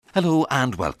Hello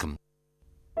and welcome.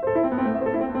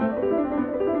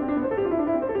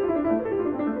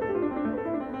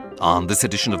 On this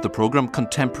edition of the programme,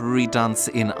 Contemporary Dance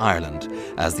in Ireland.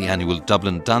 As the annual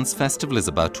Dublin Dance Festival is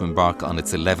about to embark on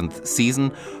its 11th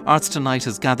season, Arts Tonight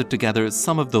has gathered together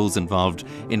some of those involved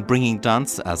in bringing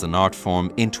dance as an art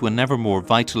form into an ever more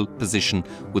vital position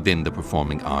within the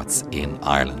performing arts in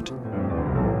Ireland.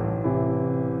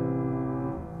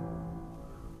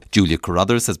 Julia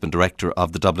Carruthers has been director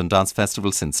of the Dublin Dance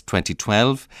Festival since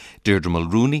 2012. Deirdre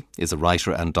Mulrooney is a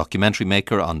writer and documentary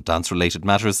maker on dance-related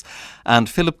matters. And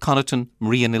Philip Connaghton,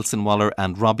 Maria Nilsson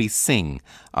and Robbie Synge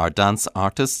are dance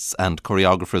artists and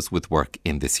choreographers with work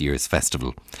in this year's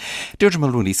festival. Deirdre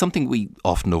Mulrooney, something we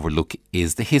often overlook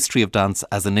is the history of dance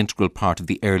as an integral part of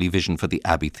the early vision for the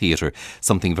Abbey Theatre,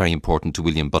 something very important to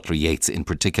William Butler Yeats in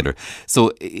particular.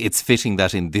 So it's fitting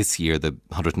that in this year, the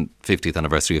 150th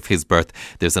anniversary of his birth,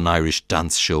 there's an Irish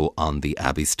dance show on the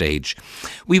Abbey stage.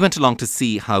 We went along to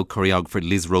see how choreographer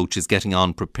Liz Roche is getting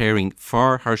on preparing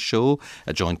for her show,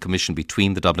 a joint commission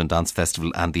between the Dublin Dance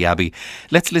Festival and the Abbey.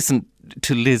 Let's listen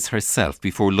to Liz herself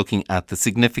before looking at the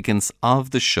significance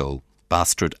of the show,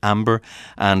 Bastard Amber,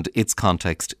 and its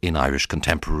context in Irish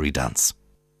contemporary dance.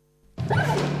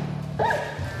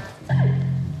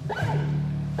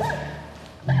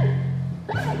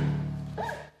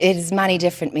 It has many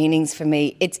different meanings for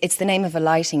me. It's the name of a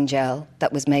lighting gel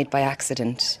that was made by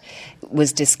accident. It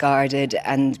was discarded,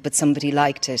 but somebody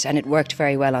liked it, and it worked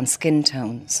very well on skin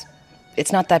tones.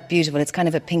 It's not that beautiful. It's kind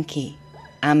of a pinky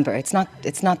amber. It's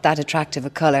not that attractive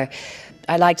a colour.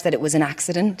 I liked that it was an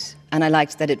accident, and I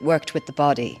liked that it worked with the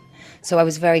body. So I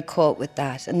was very caught with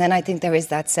that. And then I think there is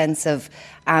that sense of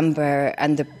amber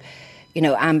and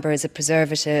amber as a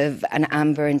preservative, and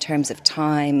amber in terms of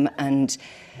time, and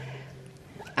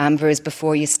amber is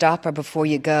before you stop or before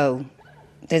you go.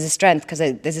 There's a strength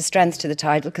to the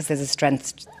title because there's a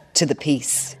strength to the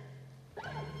piece.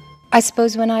 I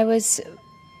suppose when I was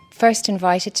first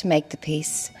invited to make the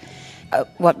piece,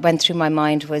 what went through my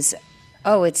mind was,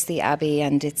 it's the Abbey,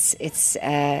 and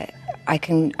I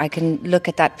can look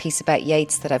at that piece about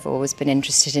Yeats that I've always been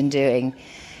interested in doing.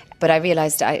 But I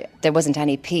realised there wasn't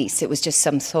any piece. It was just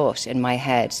some thought in my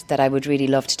head that I would really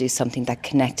love to do something that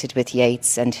connected with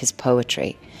Yeats and his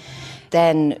poetry.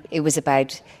 Then it was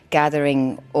about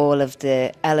gathering all of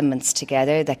the elements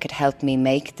together that could help me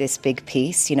make this big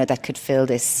piece, that could fill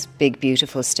this big,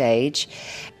 beautiful stage.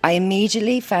 I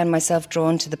immediately found myself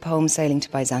drawn to the poem Sailing to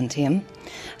Byzantium,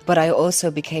 but I also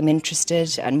became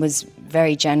interested and was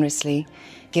very generously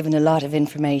given a lot of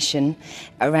information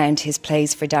around his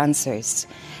plays for dancers.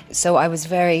 So I was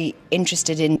very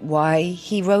interested in why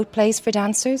he wrote plays for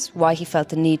dancers, why he felt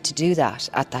the need to do that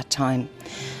at that time.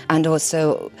 And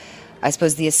also, I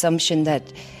suppose, the assumption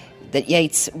that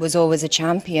Yeats was always a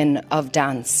champion of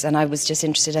dance, and I was just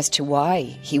interested as to why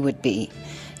he would be,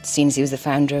 seeing as he was the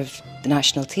founder of the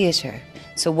National Theatre.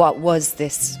 So what was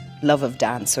this love of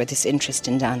dance, or this interest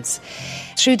in dance?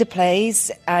 Through the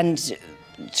plays and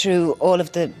through all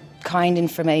of the kind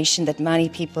information that many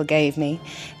people gave me,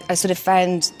 I sort of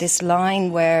found this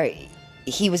line where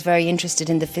he was very interested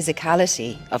in the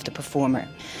physicality of the performer.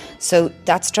 So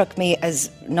that struck me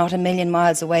as not a million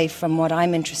miles away from what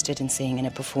I'm interested in seeing in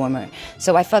a performer.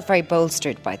 So I felt very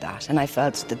bolstered by that, and I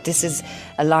felt that this is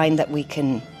a line that we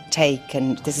can take,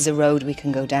 and this is a road we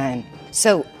can go down.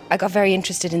 So I got very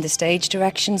interested in the stage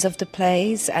directions of the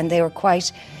plays, and they're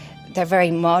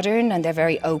very modern and they're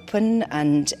very open,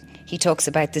 and he talks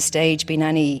about the stage being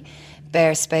any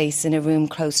bare space in a room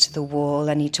close to the wall,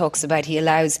 and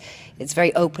it's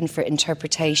very open for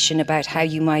interpretation about how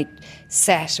you might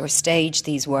set or stage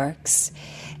these works.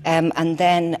 And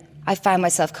then I found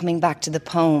myself coming back to the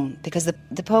poem, because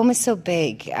the poem is so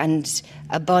big and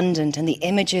abundant, and the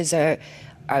images are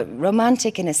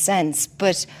romantic in a sense,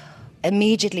 but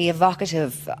immediately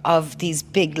evocative of these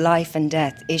big life and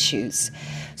death issues.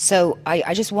 So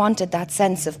I just wanted that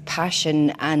sense of passion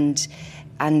and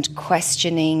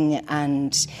questioning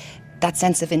and that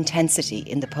sense of intensity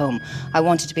in the poem. I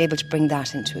wanted to be able to bring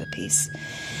that into a piece.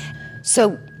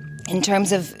 So in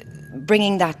terms of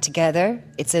bringing that together,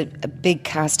 it's a big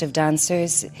cast of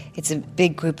dancers, it's a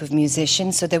big group of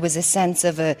musicians, so there was a sense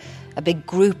of a big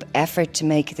group effort to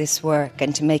make this work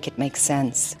and to make it make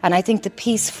sense. And I think the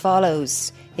piece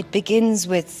follows. It begins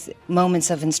with moments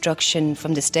of instruction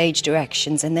from the stage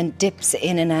directions and then dips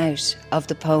in and out of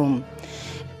the poem.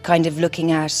 kind of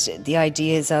looking at the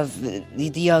ideas of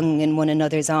the young in one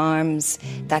another's arms,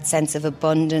 that sense of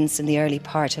abundance in the early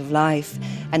part of life,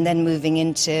 and then moving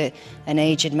into an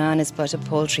aged man is but a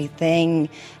paltry thing,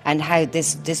 and how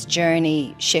this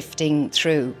journey shifting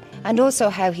through. And also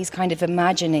how he's kind of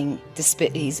imagining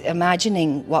he's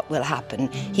imagining what will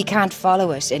happen. He can't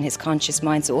follow it in his conscious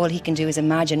mind, so all he can do is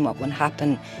imagine what will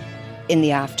happen in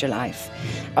the afterlife.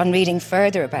 On reading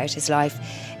further about his life,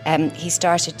 he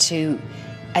started to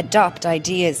adopt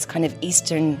ideas, kind of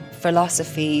Eastern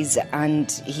philosophies,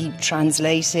 and he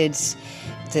translated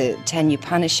the 10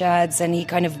 Upanishads, and he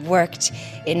kind of worked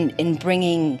in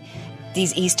bringing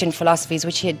these Eastern philosophies,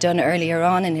 which he had done earlier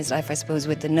on in his life, I suppose,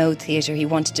 with the No Theatre. He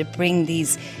wanted to bring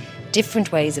these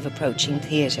different ways of approaching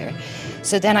theatre.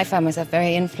 So then I found myself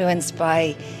very influenced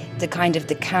by the kind of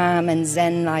the calm and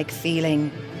Zen-like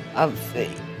feeling of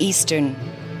Eastern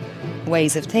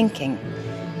ways of thinking.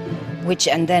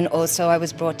 And then also I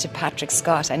was brought to Patrick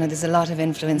Scott. I know there's a lot of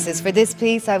influences. For this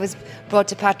piece, I was brought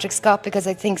to Patrick Scott because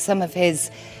I think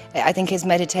his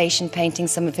meditation painting,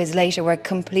 some of his later work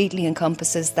completely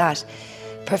encompasses that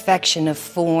perfection of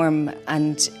form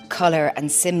and colour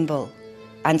and symbol,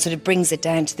 and sort of brings it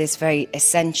down to this very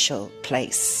essential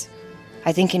place.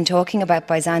 I think in talking about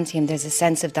Byzantium, there's a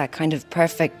sense of that kind of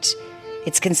perfect.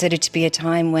 It's considered to be a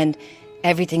time when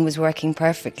everything was working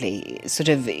perfectly, sort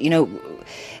of,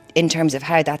 in terms of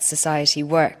how that society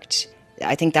worked.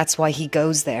 I think that's why he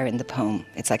goes there in the poem.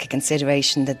 It's like a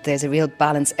consideration that there's a real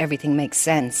balance, everything makes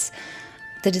sense.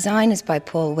 The design is by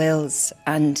Paul Wills,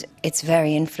 and it's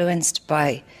very influenced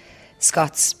by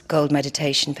Scott's gold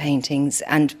meditation paintings,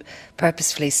 and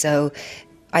purposefully so.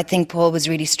 I think Paul was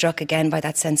really struck again by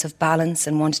that sense of balance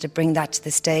and wanted to bring that to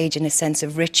the stage in a sense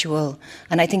of ritual.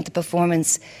 And I think the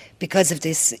performance, because of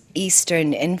this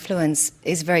Eastern influence,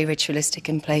 is very ritualistic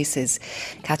in places.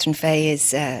 Catherine Fay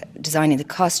is designing the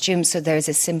costumes, so there's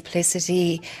a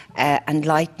simplicity and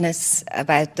lightness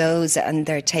about those, and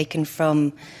they're taken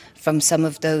from some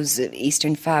of those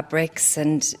Eastern fabrics.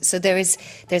 And so there's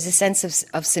a sense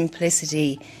of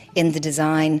simplicity in the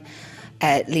design.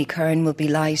 Lee Curran will be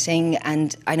lighting,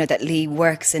 and I know that Lee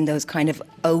works in those kind of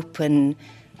open,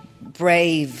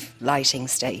 brave lighting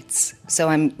states. So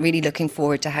I'm really looking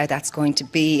forward to how that's going to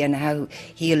be and how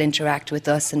he'll interact with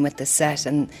us and with the set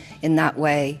and in that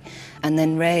way. And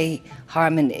then Ray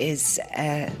Harmon is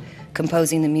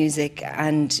composing the music,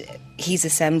 and he's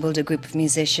assembled a group of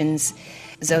musicians,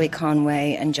 Zoe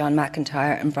Conway and John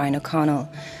McIntyre and Brian O'Connell.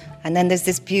 And then there's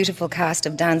this beautiful cast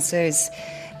of dancers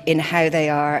in how they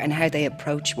are and how they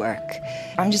approach work.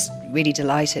 I'm just really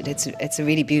delighted. It's a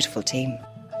really beautiful team.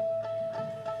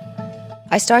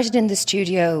 I started in the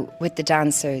studio with the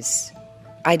dancers.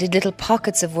 I did little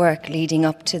pockets of work leading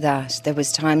up to that. There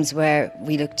was times where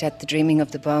we looked at The Dreaming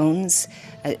of the Bones,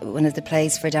 one of the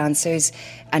plays for dancers,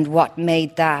 and what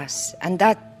made that. And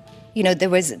that, there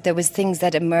was things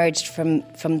that emerged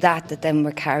from that then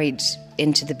were carried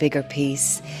into the bigger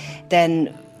piece.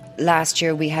 Then last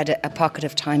year we had a pocket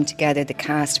of time together, the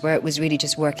cast, where it was really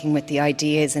just working with the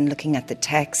ideas and looking at the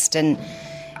text. And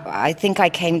I think I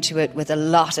came to it with a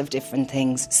lot of different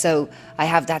things. So I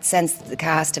have that sense that the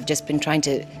cast have just been trying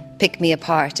to pick me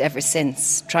apart ever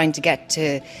since, trying to get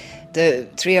to the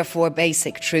 3 or 4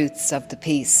 basic truths of the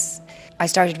piece. I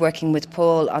started working with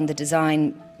Paul on the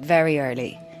design very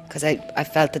early because I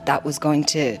felt that was going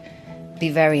to be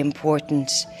very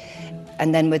important.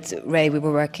 And then with Ray, we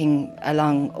were working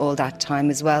along all that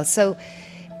time as well. So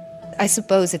I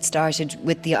suppose it started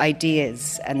with the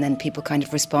ideas, and then people kind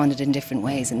of responded in different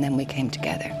ways, and then we came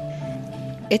together.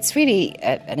 It's really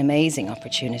an amazing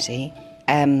opportunity.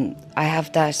 I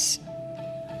have that.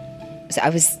 I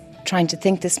was trying to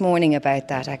think this morning about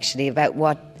that, actually, about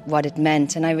what it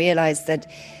meant, and I realised that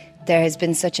there has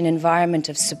been such an environment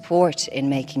of support in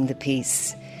making the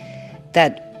piece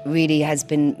that really has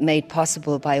been made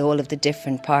possible by all of the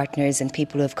different partners and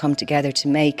people who have come together to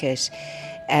make it.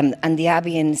 And the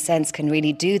Abbey, in a sense, can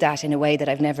really do that in a way that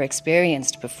I've never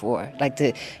experienced before. Like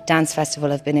the Dance Festival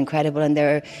have been incredible, and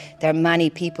there are many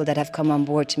people that have come on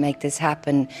board to make this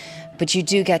happen. But you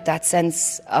do get that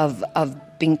sense of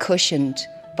being cushioned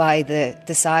by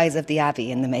the size of the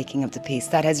Abbey in the making of the piece.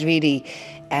 That has really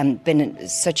been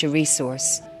such a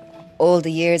resource. All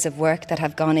the years of work that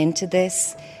have gone into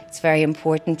this, it's very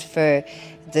important for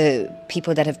the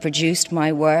people that have produced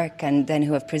my work and then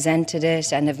who have presented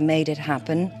it and have made it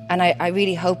happen. And I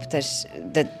really hope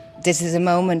that this is a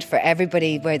moment for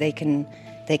everybody where they can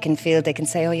feel, they can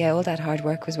say, oh yeah, all that hard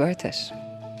work was worth it.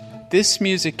 This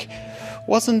music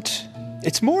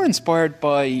it's more inspired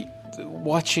by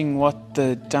watching what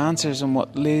the dancers and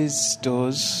what Liz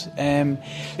does.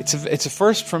 It's a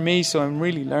first for me, so I'm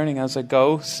really learning as I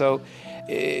go. So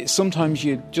sometimes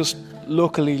you just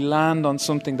luckily land on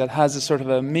something that has a sort of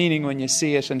a meaning when you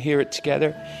see it and hear it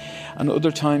together, and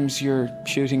other times you're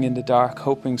shooting in the dark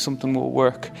hoping something will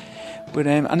work. But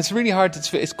and it's really hard.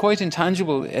 It's quite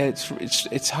intangible.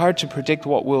 It's hard to predict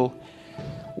what will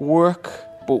work.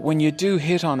 But when you do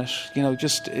hit on it,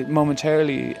 just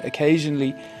momentarily,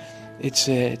 occasionally, it's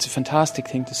a fantastic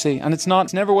thing to see. And it's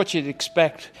never what you'd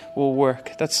expect will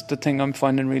work. That's the thing I'm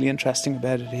finding really interesting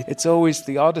about it. It's always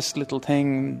the oddest little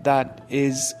thing that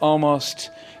is almost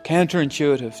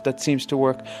counterintuitive that seems to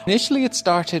work. Initially it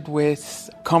started with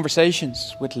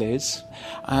conversations with Liz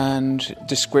and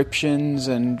descriptions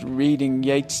and reading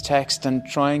Yeats' text and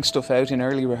trying stuff out in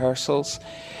early rehearsals.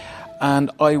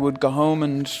 And I would go home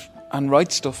and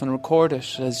write stuff and record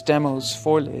it as demos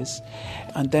for Liz.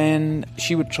 And then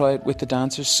she would try it with the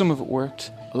dancers. Some of it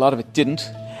worked, a lot of it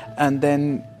didn't. And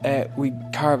then we'd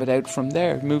carve it out from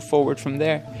there, move forward from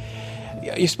there.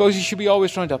 I suppose you should be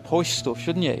always trying to push stuff,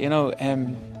 shouldn't you?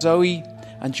 Zoe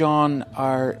and John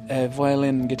are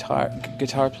violin and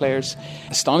guitar players,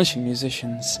 astonishing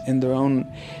musicians in their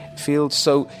own field.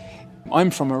 So I'm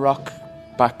from a rock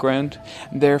background.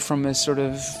 They're from a sort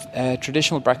of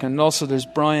traditional background. And also there's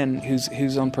Brian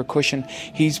who's on percussion.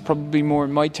 He's probably more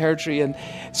in my territory. And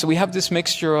so we have this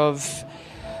mixture of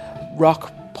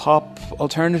rock, pop,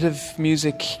 alternative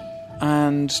music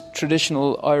and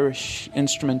traditional Irish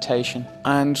instrumentation.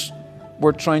 And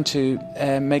we're trying to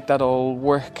make that all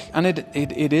work. And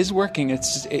it is working.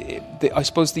 I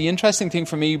suppose the interesting thing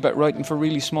for me about writing for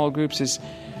really small groups is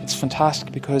it's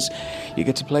fantastic because you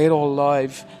get to play it all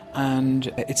live.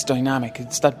 And it's dynamic.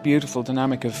 It's that beautiful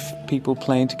dynamic of people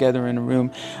playing together in a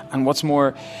room. And what's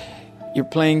more, you're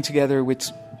playing together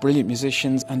with brilliant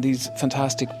musicians and these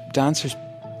fantastic dancers.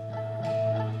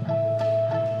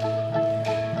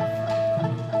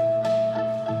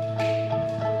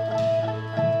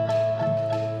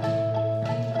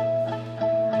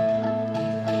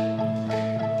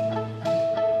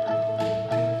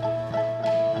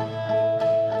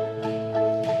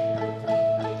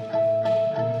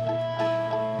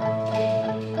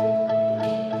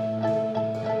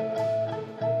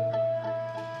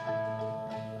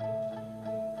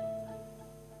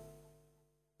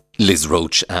 Liz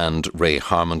Roche and Ray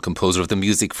Harmon, composer of the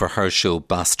music for her show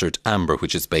Bastard Amber,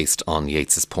 which is based on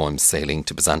Yeats's poem Sailing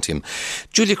to Byzantium.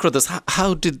 Julia Carruthers,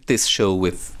 how did this show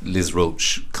with Liz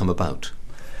Roche come about?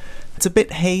 It's a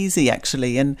bit hazy,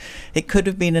 actually, and it could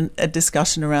have been a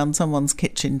discussion around someone's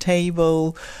kitchen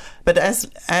table. But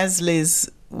as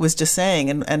Liz was just saying,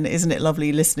 and isn't it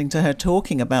lovely listening to her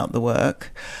talking about the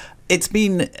work, it's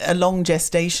been a long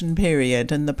gestation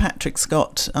period, and the Patrick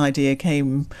Scott idea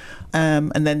came,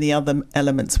 and then the other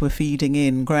elements were feeding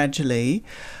in gradually.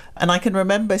 And I can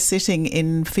remember sitting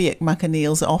in Fiach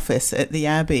McAneill's office at the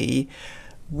Abbey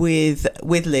with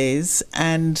Liz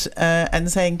and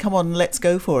saying, "Come on, let's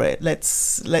go for it.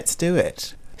 Let's do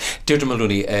it." Deirdre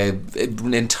Mulrooney,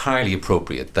 entirely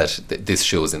appropriate that this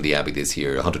show's in the Abbey this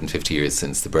year, 150 years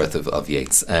since the birth of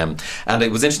Yeats. And it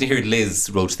was interesting to hear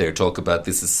Liz Roche there talk about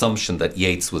this assumption that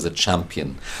Yeats was a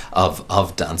champion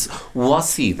of dance.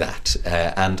 Was he that?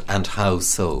 And how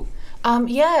so?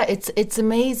 Yeah, it's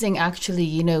amazing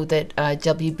actually, that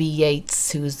W.B.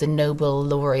 Yeats, who's the Nobel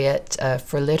laureate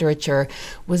for literature,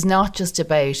 was not just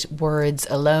about words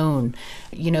alone.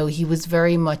 He was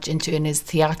very much in his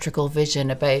theatrical vision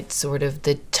about sort of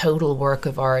the total work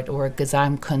of art, or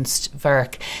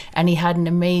Gesamtkunstwerk, and he had an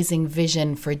amazing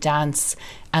vision for dance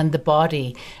and the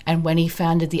body. And when he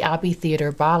founded the Abbey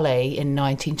Theatre Ballet in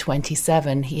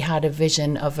 1927, he had a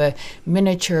vision of a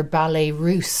miniature ballet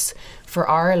russe for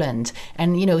Ireland.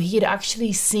 And he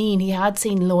had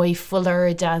seen Loy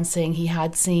Fuller dancing, he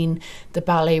had seen the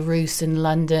Ballet Russe in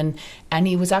London, and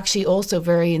he was actually also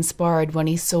very inspired when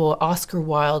he saw Oscar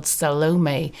Wilde's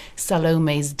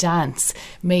Salome's dance,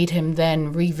 made him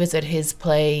then revisit his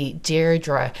play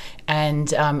Deirdre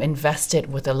and invest it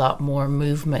with a lot more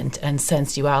movement and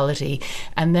sensuality.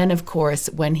 And then of course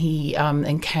when he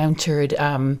encountered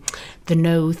the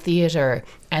No Theatre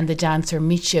and the dancer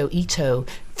Michio Ito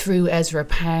through Ezra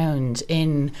Pound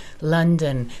in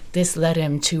London, this led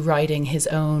him to writing his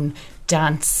own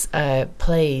dance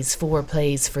plays for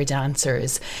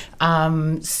dancers.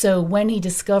 So when he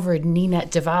discovered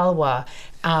Ninette de Valois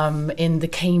in the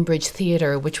Cambridge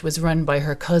Theatre, which was run by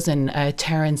her cousin,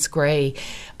 Terence Gray.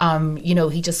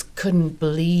 He just couldn't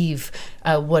believe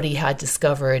what he had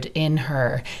discovered in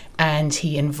her, and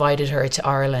he invited her to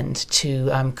Ireland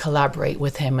to collaborate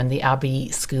with him in the Abbey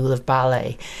School of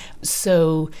Ballet.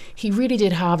 So he really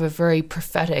did have a very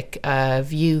prophetic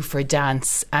view for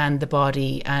dance and the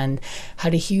body, and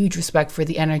had a huge respect for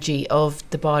the energy of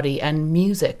the body and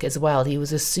music as well. He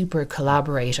was a super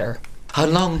collaborator. How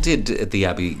long did the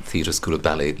Abbey Theatre School of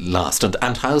Ballet last,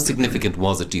 and how significant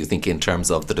was it, do you think, in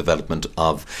terms of the development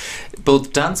of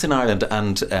both dance in Ireland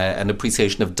and an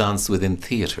appreciation of dance within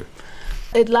theatre?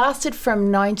 It lasted from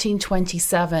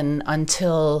 1927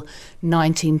 until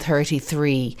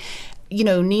 1933.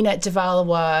 Ninette de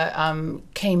Valois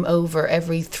came over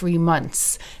every 3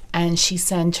 months, and she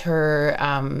sent her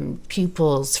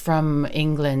pupils from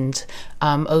England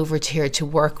over to here to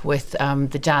work with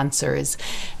the dancers.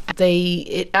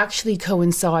 It actually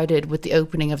coincided with the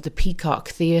opening of the Peacock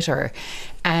Theatre,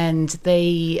 and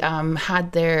they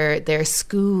had their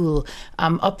school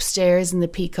upstairs in the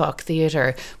Peacock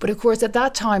Theatre. But of course, at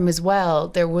that time as well,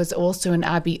 there was also an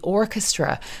Abbey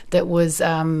orchestra that was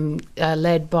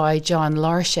led by John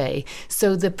Larche.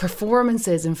 So the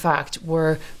performances, in fact,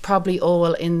 were probably all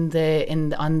on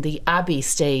the Abbey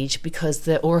stage, because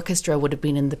the orchestra would have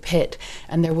been in the pit,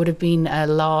 and there would have been a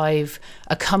live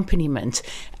accompaniment.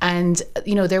 And,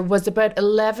 there was about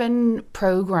 11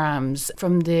 programmes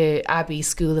from the Abbey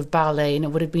School of Ballet, and it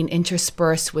would have been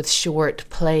interspersed with short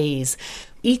plays.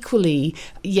 Equally,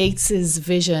 Yeats's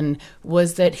vision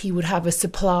was that he would have a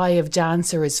supply of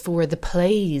dancers for the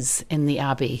plays in the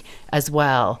Abbey as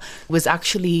well. It was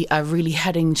actually really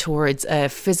heading towards a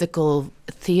physical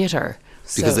theatre.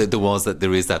 Because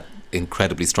there is that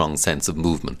incredibly strong sense of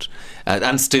movement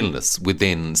and stillness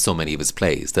within so many of his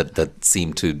plays that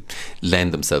seem to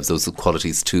lend themselves, those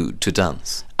qualities, to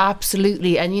dance.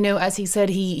 Absolutely. And, as he said,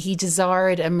 he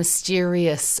desired a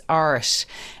mysterious art.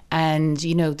 And,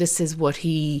 this is what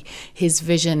his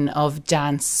vision of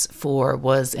dance for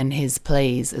was in his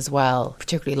plays as well,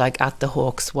 particularly like At the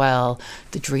Hawk's Well,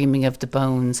 The Dreaming of the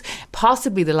Bones.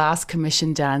 Possibly the last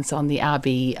commissioned dance on the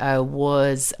Abbey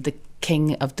was the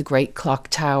King of the Great Clock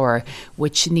Tower,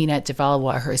 which Ninette de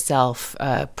Valois herself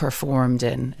performed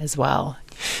in as well.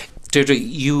 Deirdre,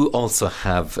 you also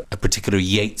have a particular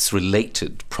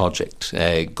Yeats-related project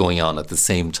going on at the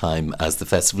same time as the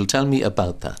festival. Tell me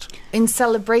about that. In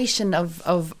celebration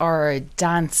of our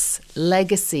dance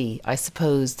legacy, I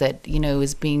suppose, that,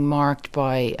 is being marked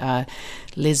by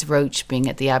Liz Roche being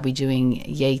at the Abbey doing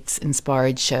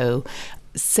Yeats-inspired show,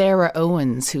 Sarah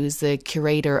Owens, who is the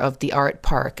curator of the art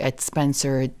park at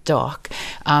Spencer Dock,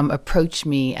 approached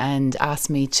me and asked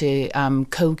me to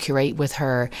co-curate with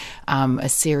her a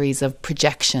series of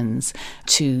projections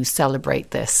to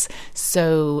celebrate this.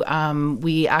 So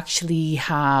we actually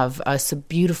have some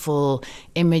beautiful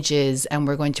images, and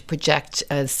we're going to project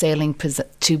Sailing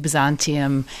to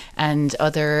Byzantium and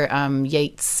other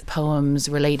Yeats poems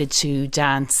related to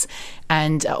dance.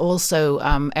 And also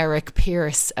Eric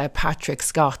Pearce, Patrick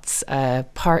Scott's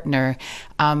partner,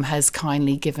 has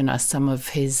kindly given us some of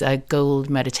his gold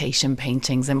meditation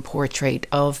paintings and portrait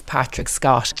of Patrick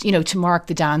Scott, to mark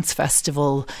the dance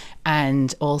festival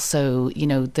and also,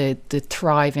 the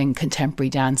thriving contemporary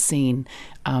dance scene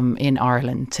in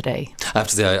Ireland today. I have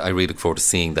to say, I really look forward to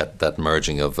seeing that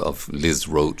merging of Liz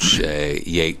Roche,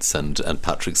 Yeats and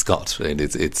Patrick Scott, and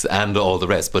it's and all the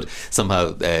rest. But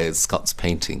somehow Scott's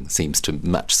painting seems to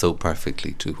match so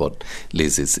perfectly to what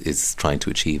Liz is trying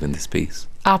to achieve in this piece.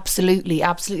 Absolutely.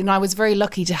 And I was very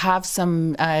lucky to have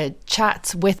some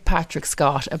chats with Patrick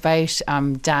Scott about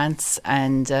dance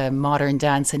and modern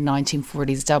dance in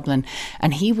 1940s Dublin.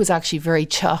 And he was actually very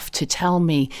chuffed to tell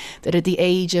me that at the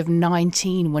age of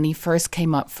 19, when he first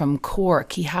came up from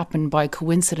Cork, he happened by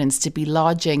coincidence to be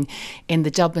lodging in the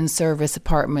Dublin service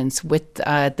apartments with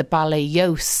the Ballet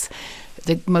Yos,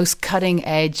 the most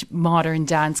cutting-edge modern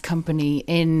dance company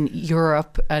in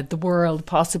Europe, the world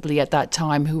possibly at that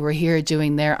time, who were here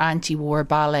doing their anti-war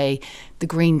ballet, The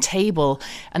Green Table.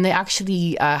 And they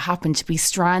actually happened to be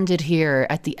stranded here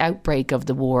at the outbreak of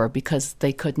the war because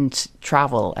they couldn't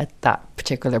travel at that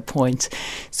particular point.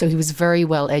 So he was very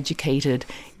well educated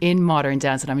in modern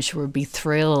dance, and I'm sure would be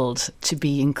thrilled to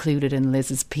be included in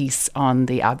Liz's piece on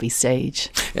the Abbey stage.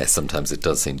 Yes, sometimes it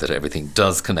does seem that everything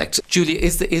does connect. Julia,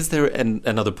 is there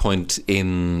another point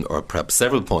in, or perhaps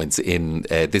several points in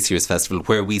this year's festival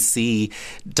where we see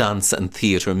dance and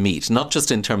theatre meet, not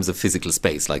just in terms of physical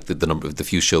space, like the number of the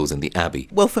few shows in the Abbey?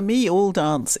 Well, for me, all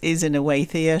dance is in a way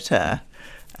theatre.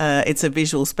 It's a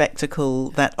visual spectacle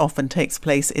that often takes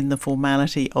place in the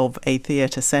formality of a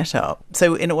theatre setup.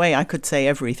 So in a way, I could say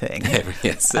everything.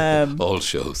 Yes, all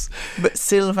shows. But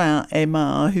Sylvain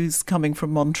Aymar, who's coming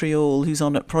from Montreal, who's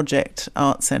on at Project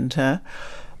Art Centre,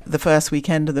 the first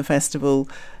weekend of the festival,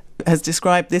 has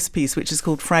described this piece, which is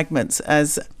called Fragments,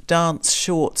 as dance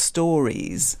short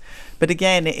stories. But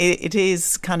again, it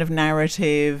is kind of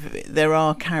narrative. There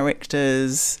are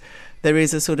characters. There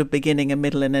is a sort of beginning, a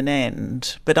middle and an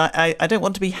end. But I don't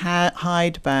want to be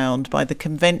hidebound by the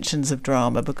conventions of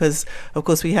drama, because, of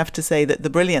course, we have to say that the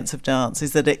brilliance of dance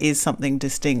is that it is something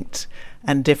distinct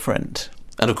and different.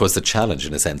 And of course the challenge,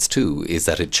 in a sense too, is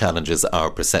that it challenges our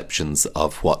perceptions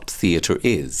of what theatre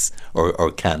is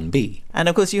or can be. And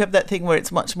of course you have that thing where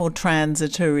it's much more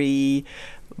transitory,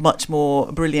 much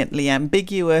more brilliantly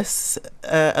ambiguous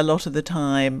a lot of the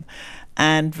time,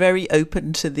 and very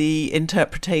open to the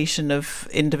interpretation of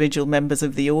individual members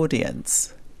of the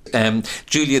audience.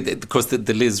 Julia, of course,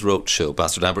 the Liz Roche show,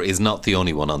 Bastard Amber, is not the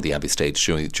only one on the Abbey stage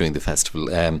during the festival.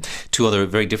 Two other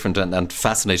very different and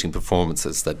fascinating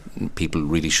performances that people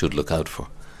really should look out for.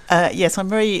 Yes, I'm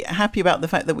very happy about the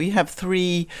fact that we have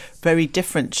 3 very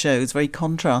different shows, very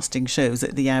contrasting shows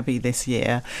at the Abbey this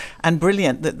year, and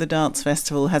brilliant that the dance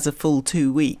festival has a full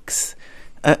 2 weeks.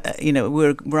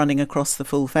 We're running across the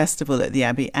full festival at the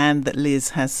Abbey, and that Liz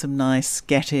has some nice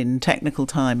get-in technical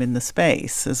time in the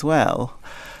space as well.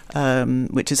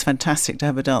 Which is fantastic to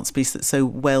have a dance piece that's so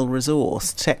well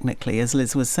resourced technically, as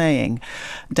Liz was saying.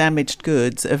 Damaged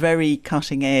Goods, a very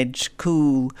cutting edge,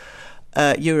 cool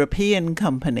European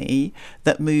company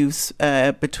that moves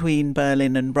between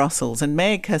Berlin and Brussels. And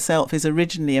Meg herself is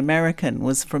originally American,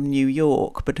 was from New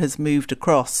York, but has moved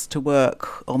across to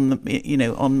work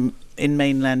in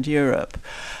mainland Europe.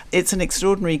 It's an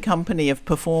extraordinary company of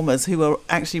performers who are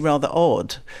actually rather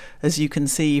odd, as you can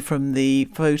see from the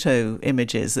photo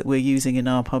images that we're using in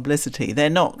our publicity. They're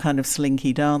not kind of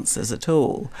slinky dancers at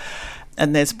all.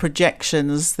 And there's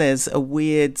projections, there's a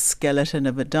weird skeleton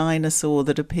of a dinosaur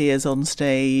that appears on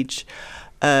stage.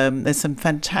 There's some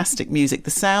fantastic music.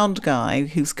 The sound guy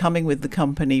who's coming with the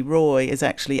company, Roy, is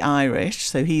actually Irish,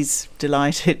 so he's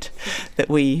delighted that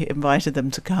we invited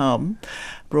them to come,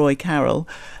 Roy Carroll.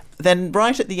 Then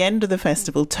right at the end of the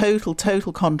festival,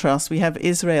 total contrast, we have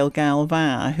Israel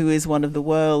Galvin, who is one of the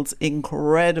world's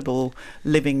incredible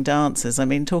living dancers. I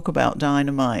mean, talk about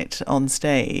dynamite on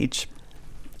stage.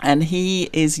 And he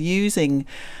is using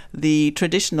the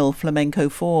traditional flamenco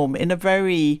form in a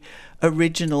very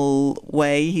original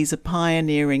way. He's a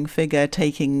pioneering figure,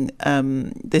 taking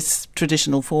this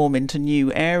traditional form into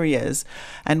new areas.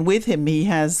 And with him, he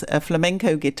has a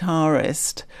flamenco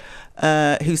guitarist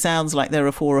who sounds like there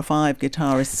are 4 or 5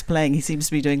 guitarists playing. He seems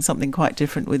to be doing something quite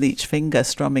different with each finger,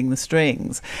 strumming the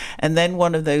strings. And then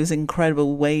one of those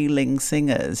incredible wailing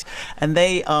singers. And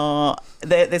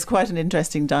there's quite an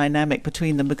interesting dynamic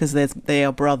between them, because they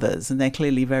are brothers and they're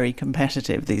clearly very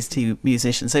competitive, these 2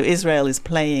 musicians. So Israel is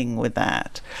playing with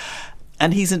that.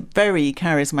 And he's a very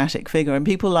charismatic figure, and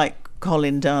people like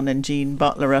Colin Dunn and Jean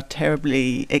Butler are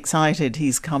terribly excited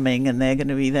he's coming, and they're going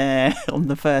to be there on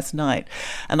the first night.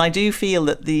 And I do feel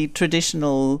that the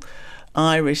traditional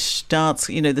Irish dance,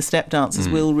 the step dancers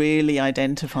will really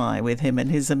identify with him and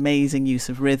his amazing use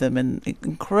of rhythm and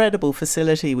incredible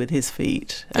facility with his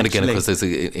feet. And again, of course, there's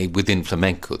within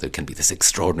flamenco there can be this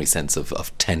extraordinary sense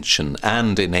of tension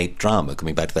and innate drama,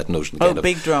 coming back to that notion again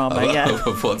big drama,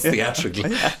 of what's theatrical.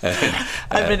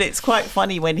 I mean, it's quite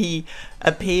funny when he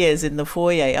appears in the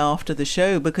foyer after the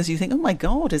show, because you think, oh my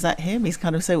God, is that him? He's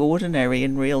kind of so ordinary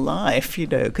in real life,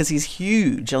 because he's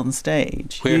huge on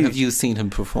stage. Where have you seen him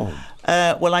perform?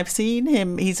 Well, I've seen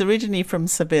him. He's originally from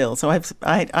Seville, so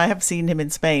I have seen him in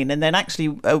Spain, and then actually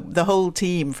the whole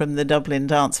team from the Dublin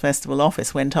Dance Festival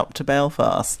office went up to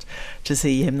Belfast to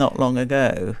see him not long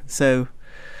ago. So.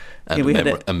 And we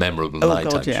had a memorable night.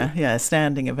 Oh God, yeah,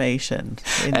 standing ovation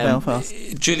in Belfast.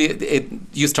 Julia,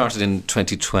 you started in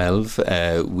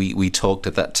 2012. We talked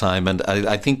at that time, and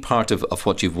I think part of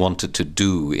what you've wanted to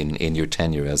do in your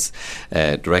tenure as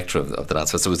director of the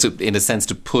Dance Festival was, in a sense,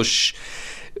 to push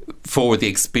forward the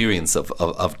experience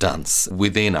of dance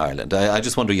within Ireland. I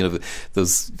just wonder,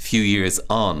 those few years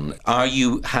on, are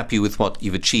you happy with what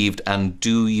you've achieved, and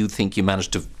do you think you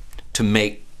managed to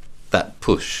make that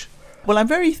push? Well, I'm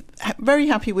very, very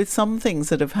happy with some things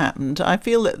that have happened. I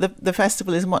feel that the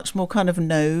festival is much more kind of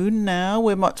known now.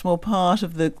 We're much more part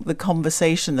of the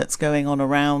conversation that's going on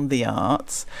around the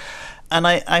arts. And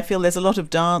I feel there's a lot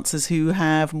of dancers who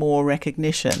have more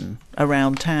recognition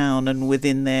around town and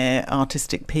within their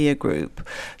artistic peer group.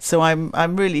 So I'm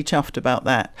really chuffed about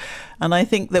that. And I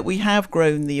think that we have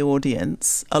grown the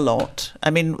audience a lot.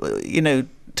 I mean,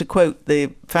 to quote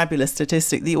the fabulous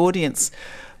statistic, the audience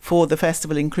for the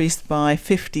festival increased by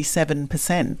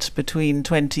 57% between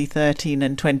 2013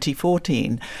 and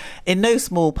 2014. In no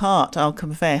small part, I'll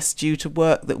confess, due to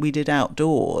work that we did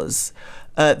outdoors.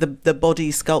 The Body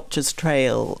Sculptures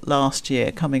Trail last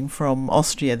year, coming from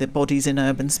Austria, the Bodies in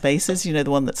Urban Spaces, the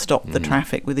one that stopped the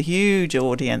traffic, with a huge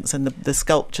audience, and the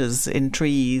sculptures in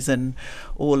trees and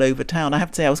all over town. I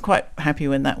have to say I was quite happy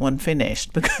when that one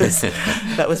finished, because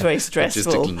that was very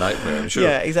stressful. Logistical nightmare, I'm sure.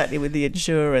 Yeah, exactly, with the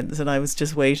insurance, and I was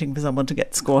just waiting for someone to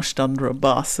get squashed under a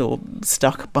bus or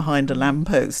stuck behind a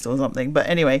lamppost or something. But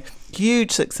anyway, huge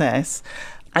success.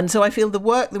 And so I feel the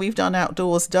work that we've done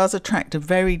outdoors does attract a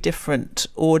very different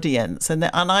audience. And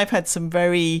I've had some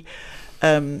very,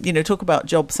 talk about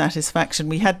job satisfaction.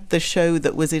 We had the show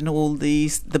that was in all the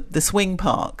swing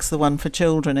parks, the one for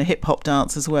children, a hip-hop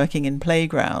dancers working in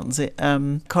playgrounds,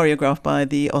 choreographed by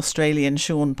the Australian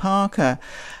Sean Parker.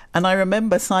 And I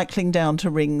remember cycling down to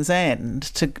Ringsend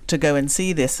to go and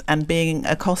see this, and being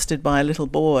accosted by a little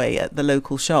boy at the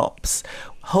local shops,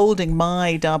 holding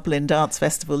my Dublin Dance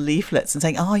Festival leaflets and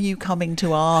saying, "Are you coming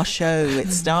to our show?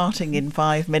 It's starting in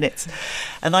 5 minutes."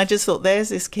 And I just thought, there's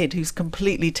this kid who's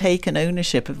completely taken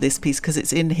ownership of this piece, because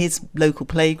it's in his local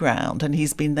playground and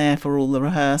he's been there for all the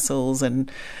rehearsals and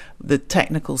the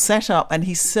technical setup, and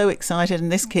he's so excited,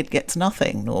 and this kid gets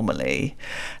nothing normally.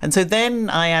 And so then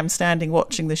I am standing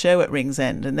watching the show at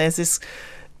Ringsend, and there's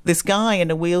this guy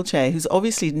in a wheelchair who's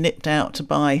obviously nipped out to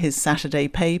buy his Saturday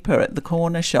paper at the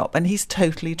corner shop, and he's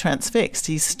totally transfixed.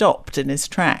 He's stopped in his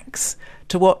tracks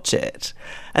to watch it.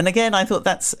 And again, I thought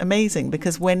that's amazing,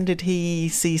 because when did he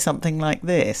see something like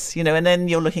this? And then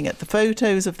you're looking at the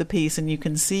photos of the piece and you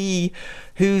can see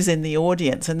who's in the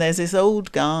audience. And there's this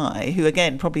old guy who,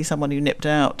 again, probably someone who nipped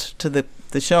out to the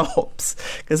shops,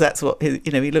 because that's what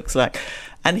he looks like.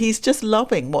 And he's just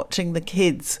loving watching the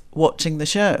kids watching the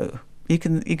show. You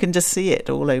can just see it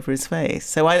all over his face.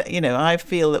 So I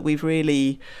feel that we've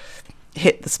really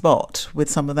hit the spot with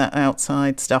some of that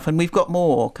outside stuff, and we've got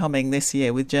more coming this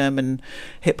year with German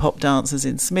hip hop dancers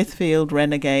in Smithfield,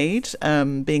 Renegade,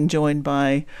 being joined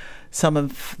by some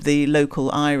of the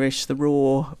local Irish, the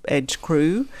Raw Edge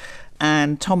crew.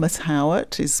 And Thomas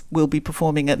Howard will be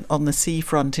performing on the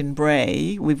seafront in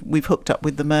Bray. We've hooked up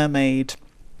with the Mermaid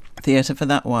Theatre for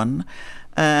that one.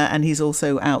 And he's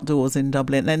also outdoors in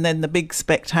Dublin. And then the big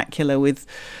spectacular with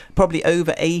probably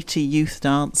over 80 youth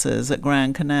dancers at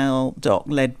Grand Canal Dock,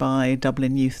 led by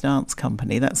Dublin Youth Dance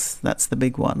Company. That's the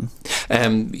big one.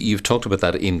 You've talked about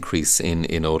that increase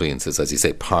in audiences, as you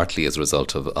say, partly as a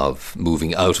result of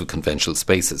moving out of conventional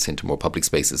spaces into more public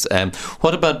spaces.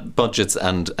 What about budgets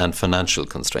and financial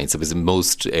constraints? Because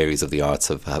most areas of the arts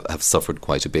have suffered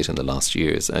quite a bit in the last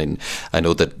years. And I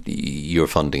know that your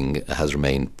funding has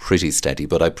remained pretty steady,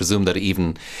 but I presume that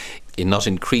even in not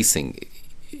increasing,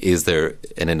 is there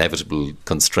an inevitable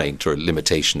constraint or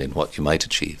limitation in what you might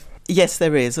achieve? Yes,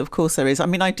 there is. Of course there is. I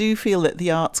mean, I do feel that the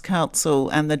Arts Council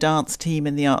and the dance team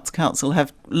in the Arts Council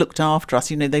have looked after us.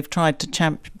 They've tried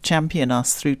to champion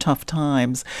us through tough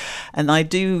times. And I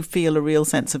do feel a real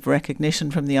sense of recognition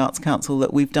from the Arts Council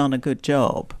that we've done a good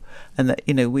job, and that,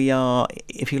 we are,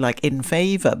 if you like, in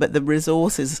favour, but the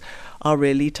resources are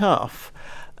really tough.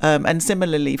 And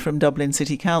similarly from Dublin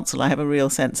City Council, I have a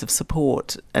real sense of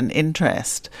support and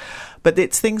interest. But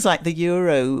it's things like the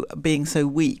euro being so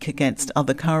weak against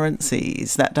other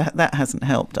currencies, that hasn't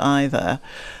helped either,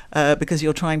 because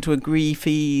you're trying to agree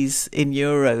fees in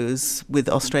euros with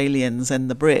Australians and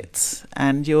the Brits,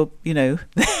 and you're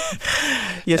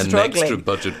struggling. An extra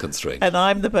budget constraint. And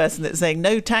I'm the person that's saying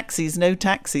no taxis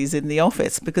in the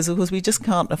office, because of course we just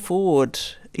can't afford.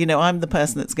 I'm the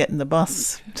person that's getting the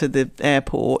bus to the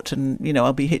airport, and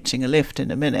I'll be hitching a lift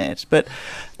in a minute. But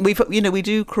we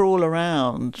do crawl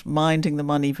around, minding the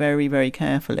money very, very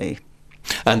carefully.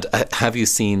 And have you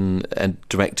seen a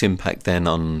direct impact then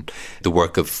on the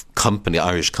work of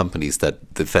Irish companies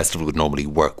that the festival would normally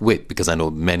work with? Because I know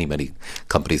many, many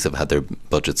companies have had their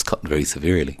budgets cut very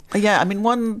severely. Yeah, I mean,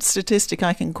 one statistic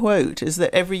I can quote is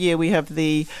that every year we have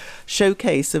the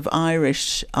showcase of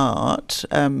Irish art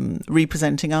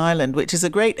representing Ireland, which is a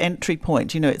great entry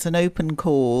point. It's an open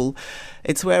call.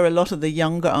 It's where a lot of the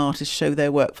younger artists show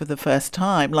their work for the first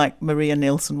time, like Maria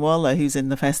Nilsson Waller, who's in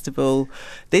the festival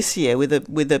this year with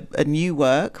a new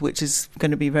work, which is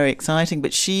going to be very exciting.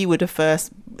 But she would have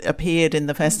first appeared in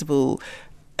the festival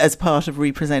as part of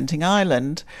representing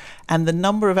Ireland, and the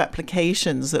number of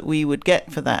applications that we would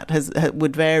get for that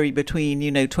would vary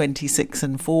between 26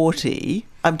 and 40.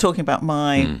 I'm talking about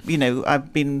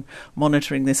I've been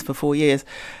monitoring this for 4 years,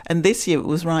 and this year it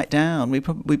was right down.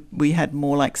 We had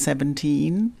more like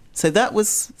 17 So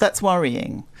that's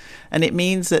worrying. And it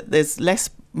means that there's less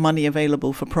money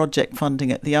available for project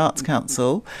funding at the Arts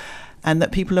Council, and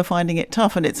that people are finding it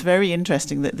tough. And it's very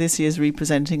interesting that this year's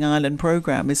Representing Ireland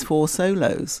programme is 4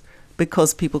 solos,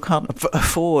 because people can't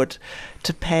afford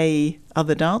to pay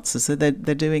other dancers, so they're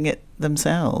doing it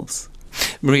themselves.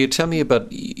 Maria, tell me about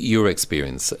your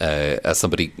experience as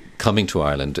somebody coming to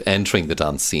Ireland, entering the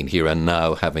dance scene here, and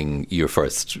now having your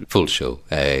first full show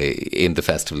in the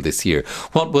festival this year.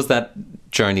 What was that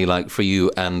journey like for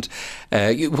you, and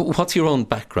what's your own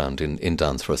background in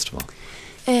dance, first of all?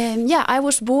 I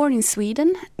was born in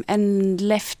Sweden and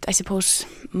left, I suppose,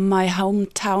 my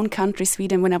hometown country,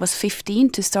 Sweden, when I was 15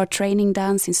 to start training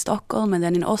dance in Stockholm, and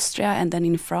then in Austria, and then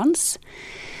in France.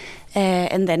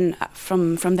 And then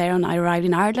from there on, I arrived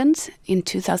in Ireland in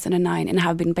 2009 and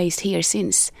have been based here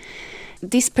since.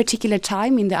 This particular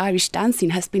time in the Irish dance scene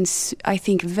has been, I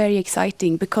think, very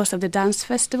exciting because of the Dance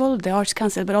Festival, the Arts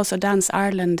Council, but also Dance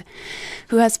Ireland,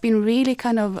 who has been really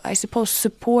kind of, I suppose,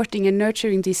 supporting and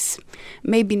nurturing this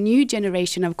maybe new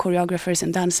generation of choreographers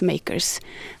and dance makers.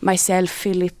 Myself,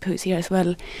 Philip, who's here as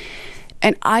well.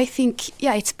 And I think,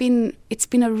 it's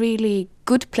been a really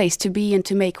good place to be and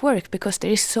to make work, because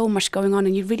there is so much going on,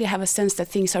 and you really have a sense that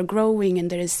things are growing, and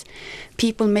there is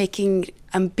people making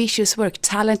ambitious work,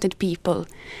 talented people.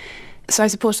 So I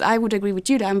suppose I would agree with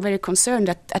you that I'm very concerned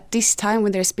that at this time,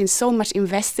 when there's been so much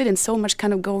invested and so much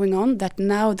kind of going on, that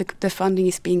now the funding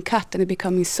is being cut and it's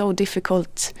becoming so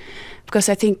difficult. Because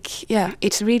I think,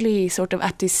 it's really sort of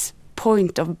at this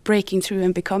point of breaking through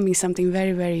and becoming something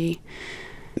very, very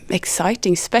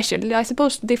exciting, especially, I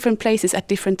suppose, different places at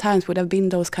different times would have been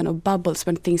those kind of bubbles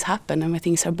when things happen and when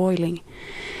things are boiling.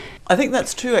 I think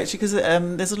that's true, actually, because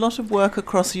there's a lot of work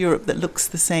across Europe that looks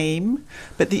the same,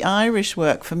 but the Irish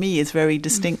work, for me, is very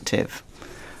distinctive.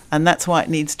 And that's why it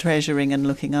needs treasuring and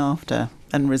looking after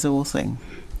and resourcing,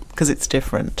 because it's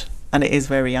different, and it is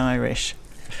very Irish.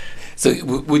 So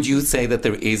would you say that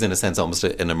there is, in a sense, almost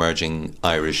an emerging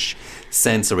Irish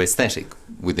sense or aesthetic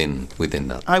within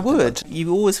that? I would.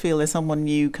 You always feel there's someone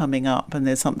new coming up and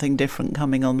there's something different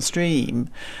coming on stream.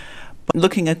 But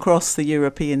looking across the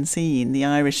European scene, the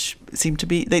Irish seem to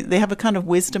be, they have a kind of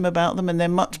wisdom about them, and they're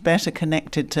much better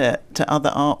connected to other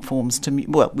art forms.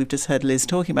 We've just heard Liz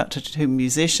talking about to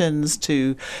musicians,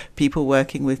 to people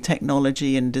working with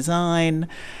technology and design.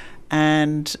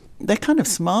 And they're kind of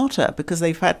smarter because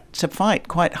they've had to fight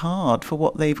quite hard for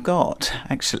what they've got,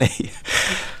 actually.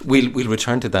 We'll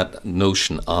return to that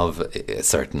notion of a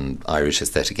certain Irish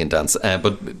aesthetic in dance.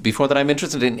 But before that, I'm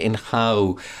interested in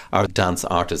how our dance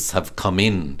artists have come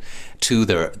in to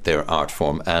their art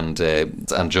form. And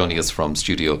joining us from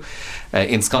studio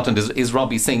in Scotland is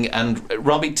Robbie Synge. And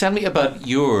Robbie, tell me about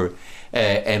your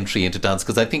entry into dance,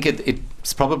 because I think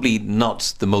it's probably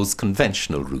not the most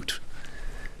conventional route.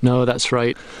 No, that's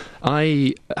right.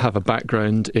 I have a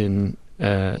background in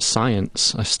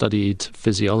science. I studied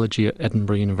physiology at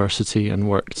Edinburgh University and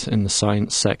worked in the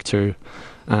science sector,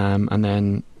 and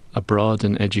then abroad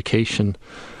in education.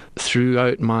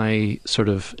 Throughout my sort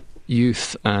of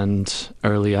youth and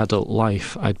early adult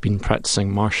life, I'd been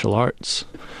practicing martial arts.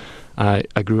 I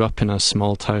grew up in a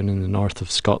small town in the north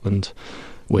of Scotland,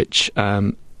 which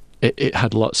it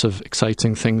had lots of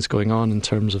exciting things going on in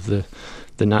terms of the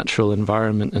natural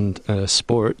environment and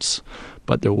sports,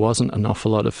 but there wasn't an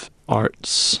awful lot of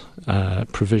arts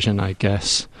provision, I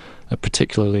guess,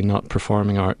 particularly not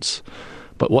performing arts.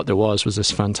 But what there was this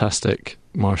fantastic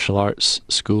martial arts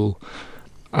school.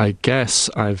 I guess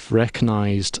I've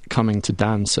recognised coming to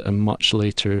dance at a much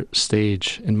later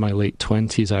stage, in my late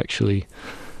 20s actually,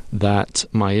 that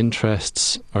my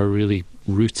interests are really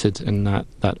rooted in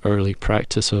that early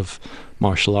practice of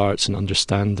martial arts and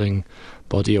understanding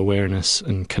body awareness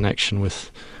and connection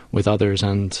with others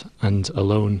and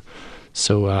alone.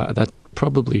 So that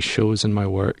probably shows in my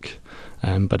work,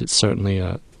 but it's certainly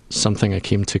something I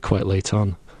came to quite late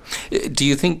on. Do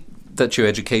you think that your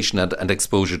education and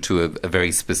exposure to a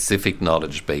very specific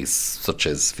knowledge base, such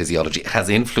as physiology, has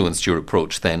influenced your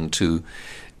approach then to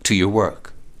your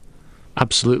work?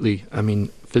 Absolutely. I mean,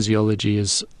 physiology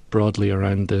is broadly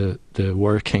around the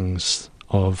workings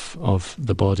of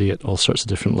the body at all sorts of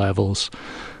different levels.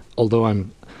 Although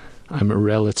I'm a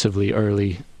relatively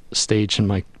early stage in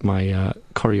my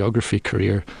choreography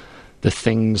career, the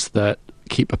things that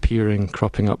keep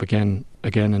cropping up again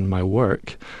in my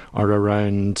work are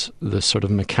around the sort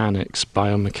of mechanics,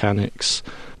 biomechanics,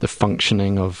 the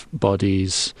functioning of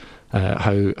bodies,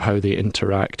 how they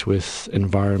interact with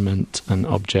environment and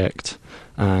object,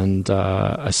 and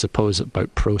I suppose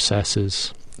about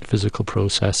processes, physical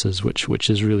processes, which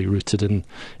is really rooted in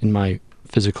my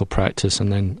physical practice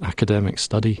and then academic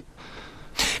study.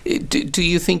 Do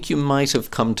you think you might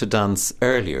have come to dance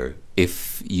earlier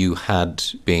if you had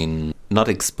been not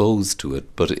exposed to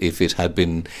it, but if it had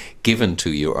been given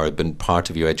to you or been part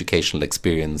of your educational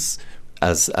experience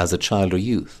as a child or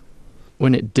youth?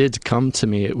 When it did come to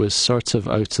me, it was sort of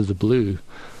out of the blue.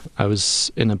 I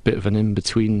was in a bit of an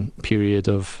in-between period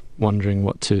of wondering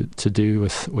what to do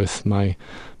with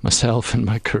myself and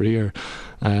my career.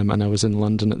 And I was in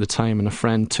London at the time, and a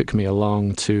friend took me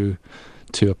along to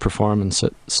a performance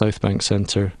at Southbank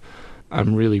Centre.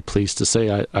 I'm really pleased to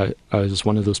say I was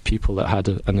one of those people that had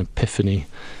an epiphany,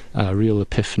 a real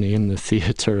epiphany in the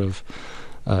theatre of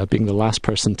being the last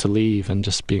person to leave and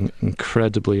just being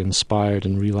incredibly inspired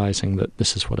and realising that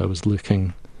this is what I was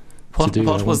looking to do.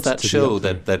 What was that show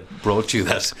that brought you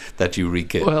that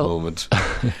eureka moment?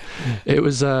 It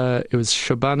was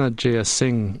Shabana Jaya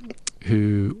Singh,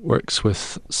 who works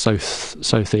with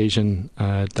South Asian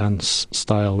dance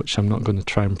style, which I'm not going to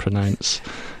try and pronounce,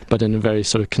 but in a very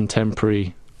sort of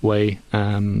contemporary way,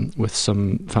 with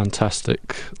some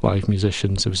fantastic live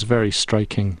musicians. It was very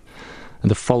striking. And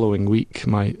the following week,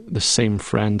 the same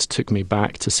friend took me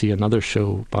back to see another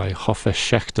show by Hafez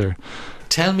Schechter.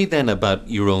 Tell me then about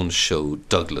your own show,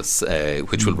 Douglas,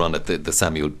 which will run at the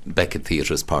Samuel Beckett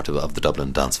Theatre as part of the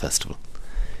Dublin Dance Festival.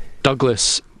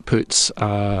 Douglas puts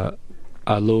a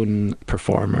lone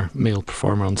performer, male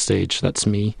performer on stage, that's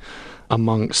me,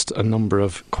 amongst a number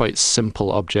of quite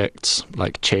simple objects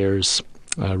like chairs,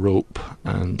 rope,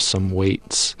 and some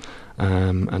weights,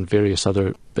 and various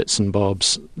other bits and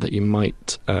bobs that you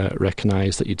might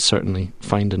recognise that you'd certainly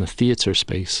find in a theatre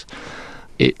space.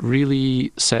 It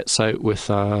really sets out with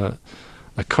a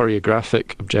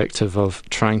choreographic objective of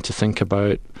trying to think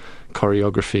about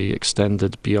choreography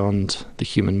extended beyond the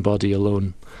human body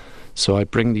alone. So I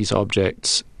bring these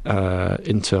objects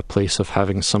into a place of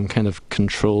having some kind of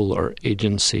control or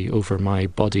agency over my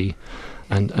body,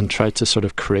 and try to sort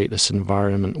of create this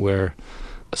environment where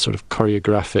a sort of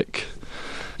choreographic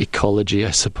ecology,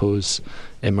 I suppose,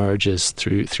 emerges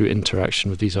through interaction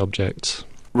with these objects.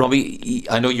 Robbie,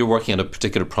 I know you're working on a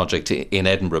particular project in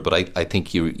Edinburgh, but I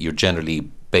think you're generally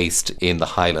based in the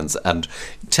Highlands. And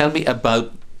tell me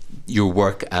about your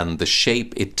work and the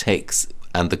shape it takes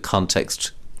and the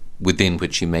context within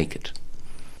which you make it.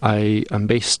 I am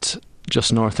based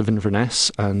just north of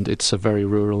Inverness, and it's a very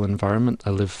rural environment. I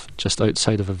live just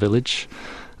outside of a village,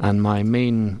 and my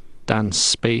main dance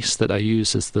space that I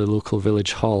use is the local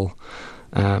village hall.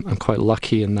 I'm quite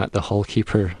lucky in that the hall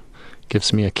keeper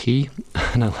gives me a key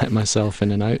and I let myself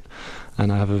in and out,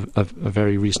 and I have a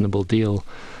very reasonable deal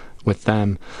with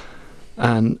them.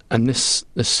 And this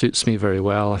suits me very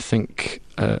well. I think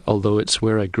although it's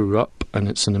where I grew up and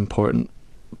it's an important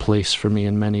place for me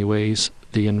in many ways,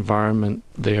 the environment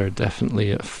there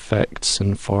definitely affects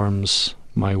and forms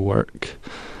my work.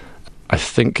 I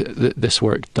think that this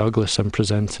work, Douglas, I'm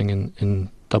presenting in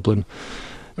Dublin,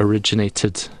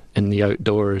 originated in the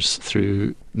outdoors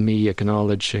through me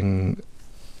acknowledging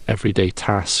everyday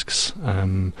tasks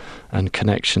and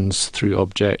connections through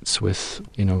objects with,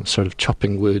 sort of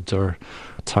chopping wood or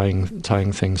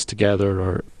tying things together,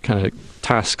 or kind of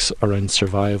tasks around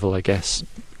survival, I guess,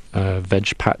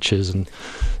 veg patches and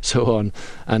so on,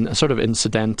 and sort of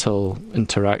incidental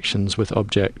interactions with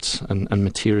objects and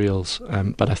materials.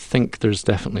 But I think there's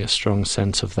definitely a strong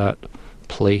sense of that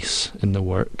place in the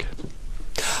work.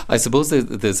 I suppose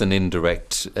there's an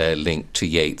indirect link to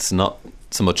Yeats, not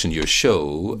so much in your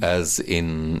show as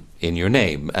in your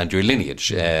name and your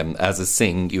lineage. As a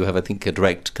Synge, you have, I think, a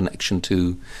direct connection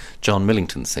to John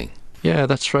Millington Synge. Yeah,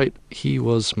 that's right. He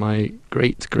was my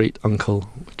great-great-uncle,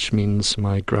 which means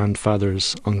my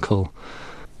grandfather's uncle.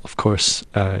 Of course,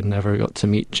 I never got to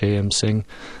meet J.M. Synge,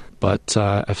 but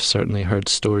I've certainly heard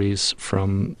stories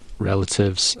from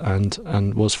relatives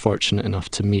and was fortunate enough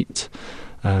to meet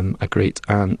a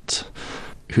great-aunt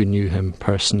who knew him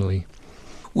personally.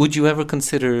 Would you ever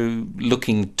consider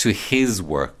looking to his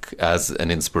work as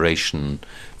an inspiration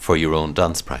for your own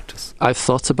dance practice? I've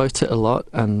thought about it a lot,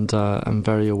 and I'm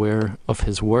very aware of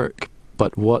his work.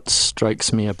 But what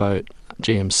strikes me about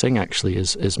J.M. Synge actually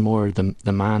is more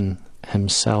the man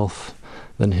himself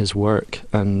than his work.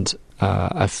 And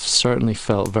I've certainly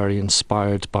felt very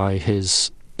inspired by his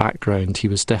background. He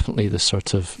was definitely the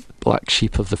sort of black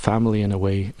sheep of the family in a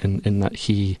way, in that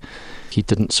he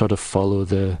didn't sort of follow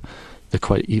the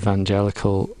quite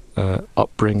evangelical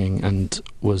upbringing, and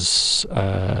was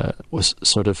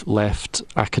sort of left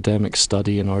academic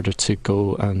study in order to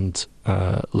go and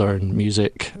learn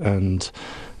music and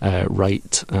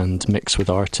write and mix with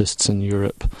artists in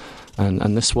Europe,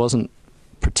 and this wasn't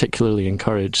particularly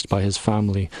encouraged by his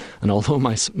family. And although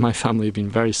my family have been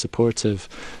very supportive,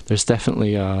 there's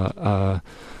definitely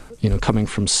coming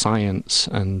from science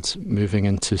and moving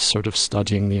into sort of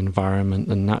studying the environment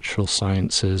and natural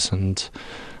sciences, and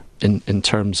in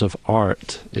terms of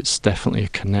art, it's definitely a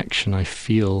connection I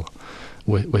feel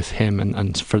with him,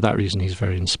 and for that reason he's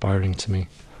very inspiring to me.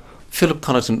 Philip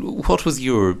Connaghton, what was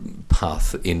your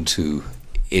path into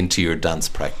your dance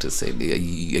practice?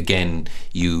 Again,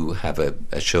 you have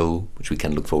a show which we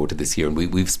can look forward to this year, and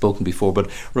we've spoken before, but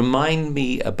remind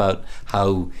me about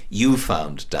how you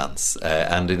found dance.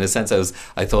 And in a sense,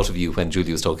 I thought of you when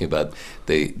Julia was talking about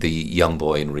the young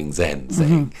boy in Ringsend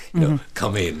saying,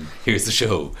 come in, here's the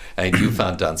show. And you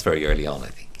found dance very early on, I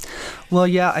think. Well,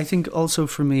 yeah, I think also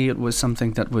for me it was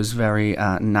something that was very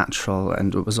natural,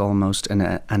 and it was almost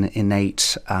an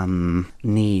innate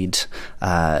need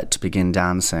to begin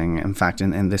dancing. In fact,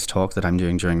 in this talk that I'm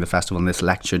doing during the festival, in this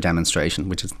lecture demonstration,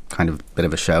 which is kind of a bit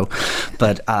of a show,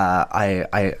 but I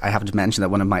have to mention that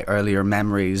one of my earlier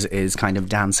memories is kind of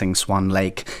dancing Swan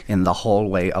Lake in the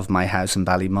hallway of my house in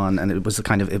Ballymun, and it was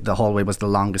the hallway was the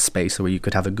longest space where you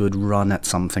could have a good run at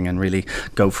something and really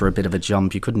go for a bit of a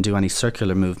jump. You couldn't do any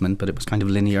circular movement, but it was kind of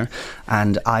linear,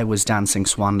 and I was dancing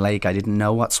Swan Lake. I didn't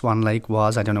know what Swan Lake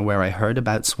was. I don't know where I heard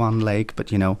about Swan Lake,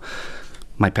 but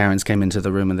my parents came into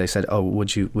the room and they said, "Oh,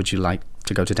 would you like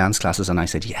to go to dance classes?" And I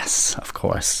said, "Yes, of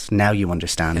course. Now you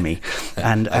understand me."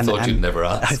 And I thought you'd never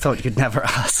ask. I thought you'd never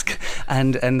ask.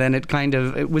 And then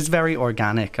it was very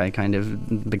organic. I kind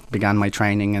of began my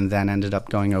training and then ended up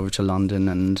going over to London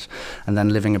and then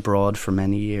living abroad for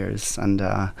many years. And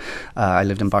I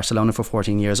lived in Barcelona for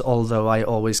 14 years, although I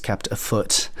always kept a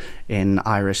foot in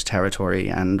Irish territory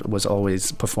and was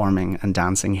always performing and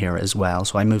dancing here as well.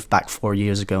 So I moved back 4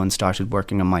 years ago and started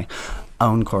working on my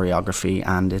own choreography,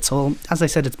 and it's all, as I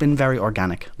said, it's been very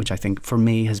organic, which I think for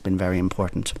me has been very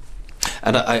important.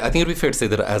 And I think it'd be fair to say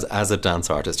that as a dance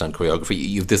artist and choreographer,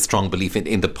 you have this strong belief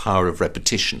in the power of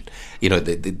repetition,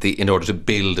 in order to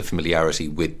build a familiarity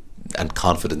with and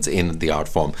confidence in the art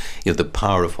form, the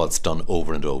power of what's done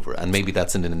over and over. And maybe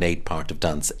that's an innate part of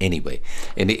dance anyway.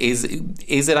 And is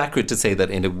it accurate to say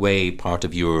that in a way part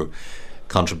of your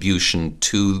contribution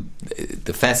to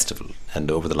the festival and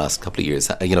over the last couple of years,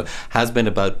 has been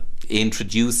about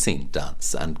introducing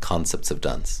dance and concepts of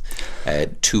dance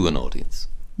to an audience?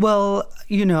 Well,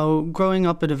 growing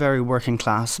up in a very working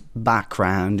class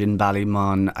background in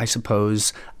Ballymun, I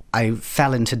suppose I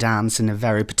fell into dance in a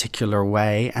very particular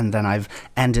way, and then I've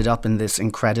ended up in this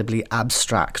incredibly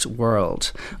abstract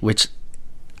world, which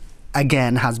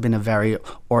again has been a very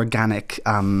organic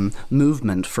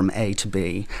movement from A to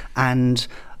B. And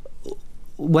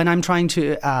when I'm trying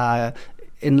to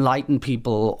enlighten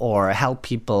people or help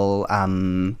people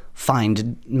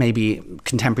find maybe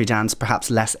contemporary dance perhaps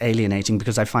less alienating,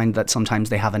 because I find that sometimes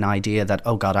they have an idea that,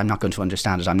 oh God, I'm not going to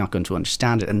understand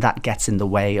it, and that gets in the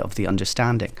way of the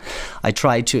understanding. I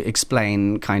try to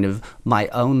explain kind of my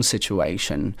own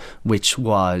situation, which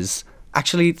was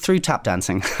actually through tap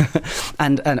dancing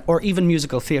and or even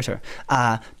musical theatre,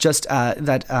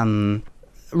 that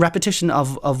repetition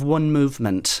of one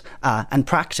movement and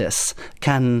practice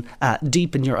can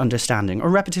deepen your understanding, or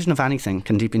repetition of anything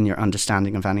can deepen your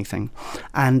understanding of anything.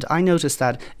 And I noticed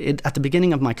that at the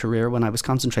beginning of my career, when I was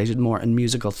concentrated more in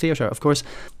musical theatre, of course,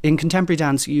 in contemporary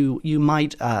dance, you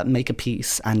might make a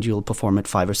piece and you'll perform it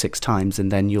 5 or 6 times,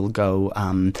 and then you'll go,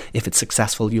 if it's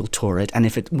successful, you'll tour it. And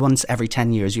if it once every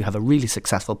 10 years, you have a really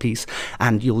successful piece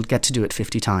and you'll get to do it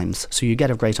 50 times. So you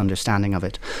get a great understanding of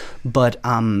it. But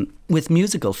with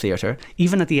musical theatre,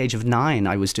 even at the age of 9,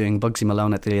 I was doing Bugsy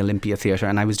Malone at the Olympia Theatre,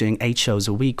 and I was doing 8 shows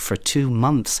a week for 2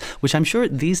 months, which I'm sure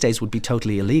these days would be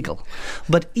totally illegal.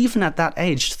 But even at that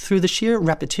age, through the sheer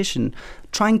repetition,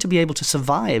 trying to be able to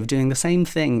survive doing the same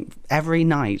thing every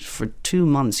night for 2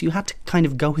 months, you had to kind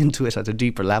of go into it at a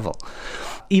deeper level.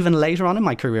 Even later on in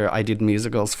my career, I did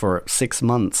musicals for 6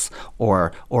 months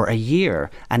or a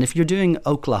year. And if you're doing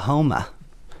Oklahoma,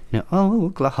 oh,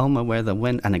 Oklahoma, where the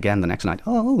wind, and again the next night,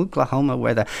 oh, Oklahoma,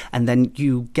 where the, and then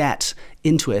you get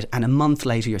into it, and a month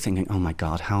later you're thinking, oh my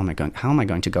God, how am I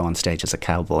going to go on stage as a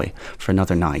cowboy for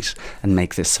another night and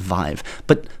make this survive?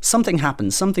 But something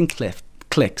happens, something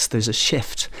clicks, there's a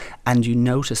shift, and you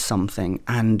notice something,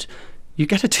 and you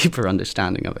get a deeper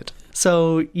understanding of it.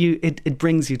 So it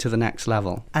brings you to the next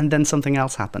level, and then something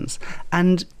else happens,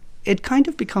 and it kind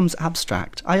of becomes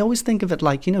abstract. I always think of it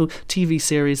like, TV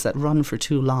series that run for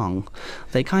too long.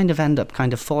 They kind of end up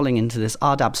kind of falling into this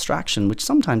odd abstraction, which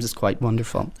sometimes is quite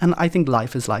wonderful. And I think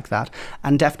life is like that.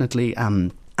 And definitely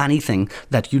anything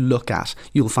that you look at,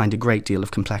 you'll find a great deal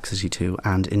of complexity to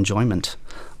and enjoyment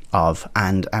of,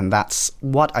 and that's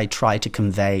what I try to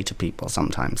convey to people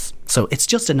sometimes. So it's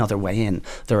just another way in.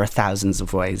 There are thousands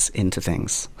of ways into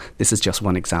things. This is just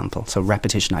one example. So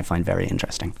repetition I find very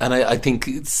interesting. And I think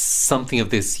something of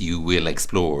this you will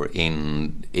explore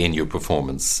in your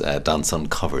performance, Dance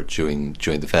Uncovered, during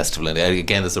the festival. And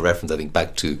again, there's a reference, I think,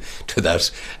 back to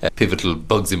that pivotal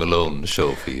Bugsy Malone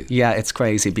show for you. Yeah, it's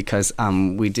crazy because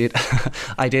we did,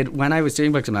 I did, when I was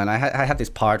doing Bugsy Malone, I had this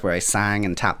part where I sang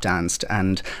and tap danced,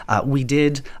 and we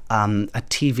did a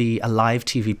live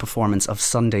TV performance of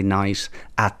Sunday Night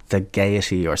at the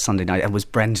Gaiety, or Sunday Night. It was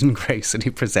Brendan Grace, and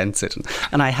he presents it.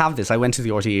 And I have this. I went to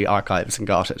the RTE archives and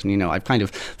got it. And, I've kind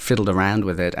of fiddled around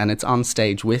with it, and it's on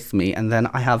stage with me. And then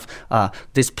I have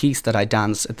this piece that I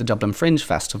danced at the Dublin Fringe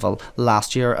Festival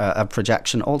last year, a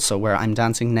projection also, where I'm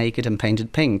dancing naked and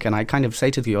painted pink. And I kind of say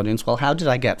to the audience, well, how did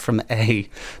I get from A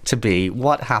to B?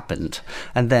 What happened?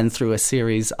 And then through a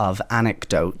series of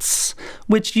anecdotes,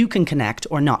 which you can connect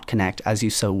or not connect as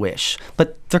you so wish.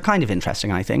 But they're kind of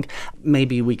interesting, I think.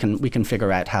 Maybe we can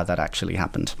figure out how that actually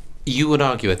happened. You would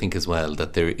argue, I think, as well,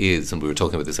 that there is, and we were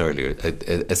talking about this earlier,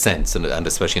 a sense, and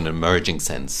especially an emerging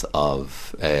sense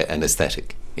of an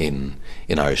aesthetic in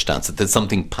Irish dance. There's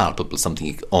something palpable,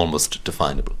 something almost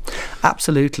definable.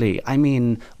 Absolutely. I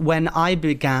mean, when I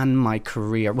began my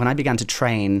career, when I began to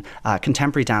train,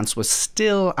 contemporary dance was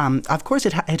still, of course,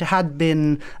 it had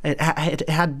been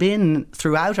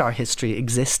throughout our history,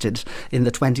 existed in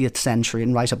the 20th century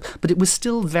and right up, but it was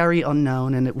still very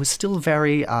unknown, and it was still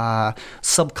very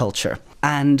subculture.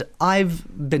 And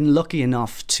I've been lucky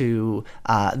enough to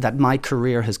that my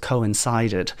career has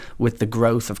coincided with the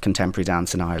growth of contemporary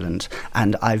dance in Ireland,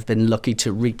 and I've been lucky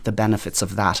to reap the benefits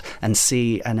of that and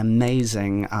see an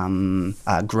amazing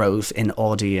growth in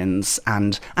audience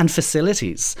and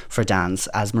facilities for dance.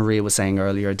 As Maria was saying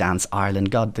earlier, Dance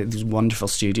Ireland, God, these wonderful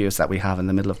studios that we have in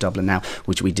the middle of Dublin now,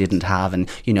 which we didn't have. And,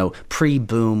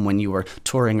 pre-boom, when you were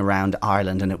touring around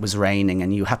Ireland and it was raining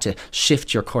and you had to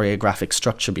shift your choreographic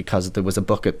structure because there was a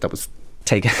bucket that was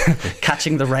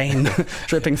catching the rain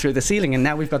dripping through the ceiling, and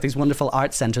now we've got these wonderful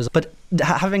art centres. But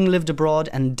having lived abroad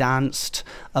and danced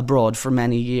abroad for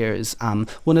many years,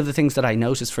 one of the things that I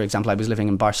noticed, for example, I was living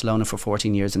in Barcelona for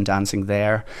 14 years and dancing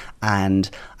there, and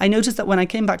I noticed that when I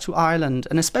came back to Ireland,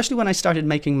 and especially when I started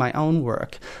making my own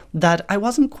work, that I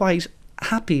wasn't quite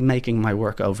happy making my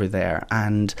work over there,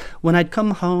 and when I'd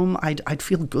come home I'd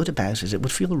feel good about it. It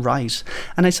would feel right,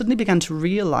 and I suddenly began to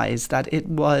realise that it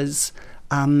was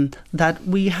that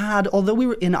we had, although we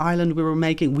were in Ireland, we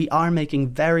are making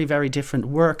very, very different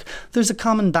work. There's a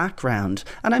common background,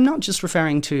 and I'm not just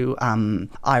referring to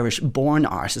Irish-born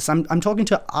artists. I'm talking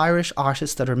to Irish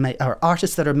artists that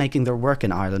are making their work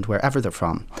in Ireland, wherever they're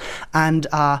from. And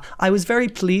I was very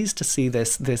pleased to see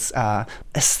this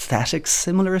aesthetic,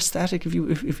 similar aesthetic,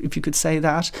 if you could say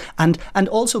that, and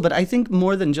also, but I think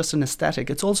more than just an aesthetic,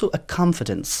 it's also a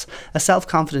confidence, a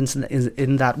self-confidence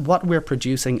in that what we're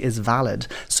producing is valid,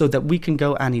 so that we can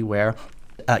go anywhere.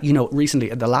 Recently,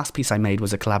 the last piece I made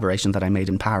was a collaboration that I made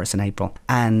in Paris in April.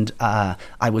 And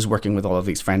I was working with all of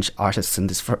these French artists and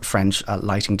these French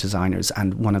lighting designers,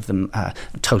 and one of them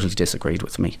totally disagreed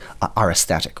with me. Our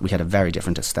aesthetic, we had a very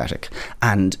different aesthetic.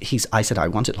 And I said, I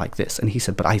want it like this. And he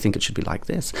said, but I think it should be like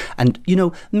this. And,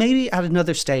 maybe at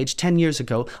another stage, 10 years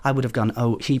ago, I would have gone,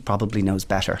 oh, he probably knows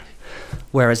better.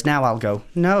 Whereas now I'll go,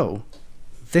 no,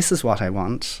 this is what I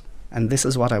want, and this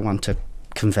is what I want to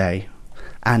convey.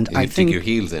 And I think dig your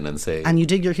heels in and say, and you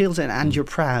dig your heels in, and you're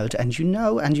proud, and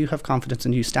and you have confidence,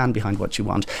 and you stand behind what you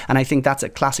want. And I think that's a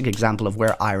classic example of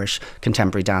where Irish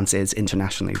contemporary dance is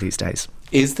internationally these days.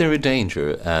 Is there a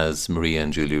danger, as Maria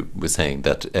and Julia were saying,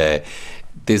 that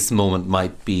this moment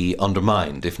might be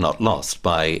undermined, if not lost,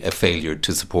 by a failure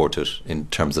to support it in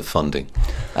terms of funding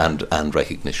and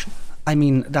recognition? I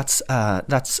mean, that's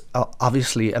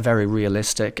obviously a very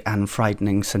realistic and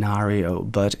frightening scenario,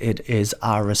 but it is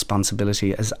our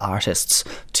responsibility as artists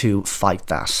to fight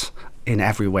that in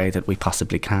every way that we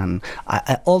possibly can.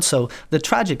 Also, the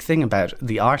tragic thing about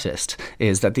the artist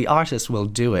is that the artist will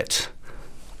do it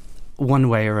one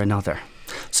way or another.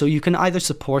 So you can either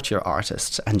support your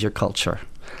artist and your culture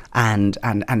and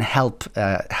help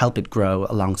it grow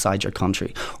alongside your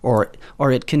country, or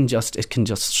it can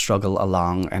just struggle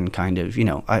along and kind of,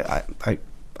 I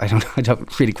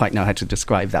don't really quite know how to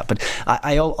describe that, but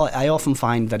I often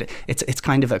find that it's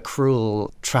kind of a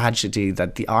cruel tragedy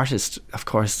that the artist, of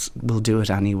course, will do it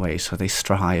anyway. So they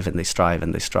strive and they strive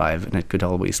and they strive, and it could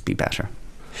always be better.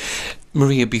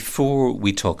 Maria, before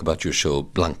we talk about your show,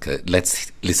 Blanca,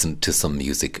 let's listen to some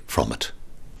music from it.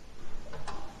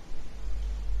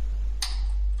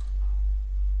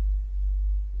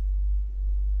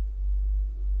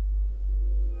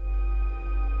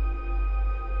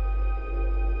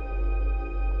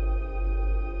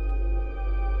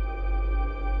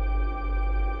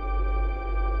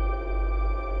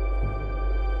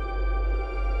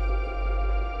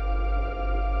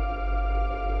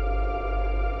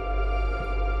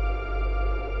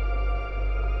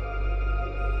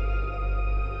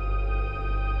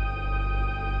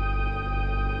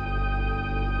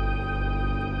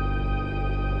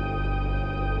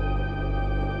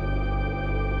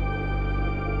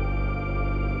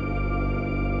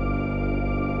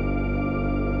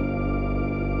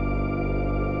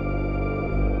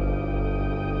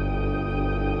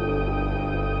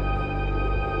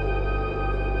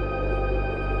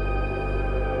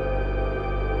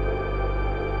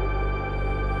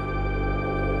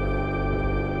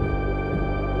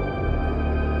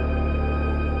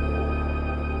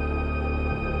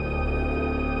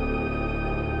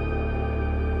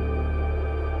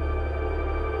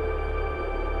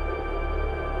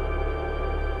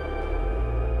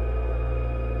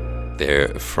 there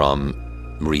from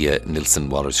Maria Nilsson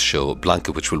Waller's show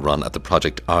Blanca, which will run at the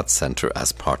Project Arts Centre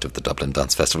as part of the Dublin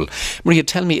Dance Festival. Maria,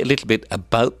 tell me a little bit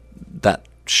about that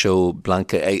show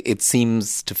Blanca. It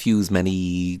seems to fuse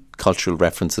many cultural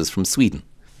references from Sweden.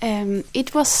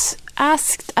 It was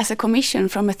asked as a commission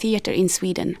from a theatre in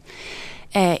Sweden,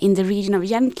 in the region of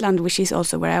Jämtland, which is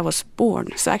also where I was born.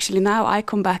 So actually now I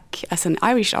come back as an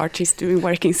Irish artist doing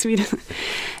work in Sweden.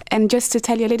 And just to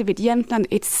tell you a little bit, Jämtland,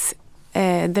 it's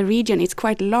the region, it's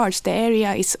quite large. The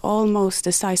area is almost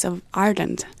the size of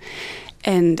Ireland,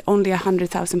 and only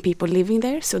 100,000 people living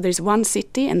there. So there's one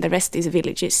city and the rest is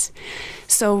villages.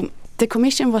 So the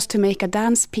commission was to make a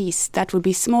dance piece that would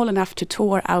be small enough to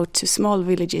tour out to small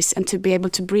villages and to be able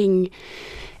to bring,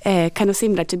 kind of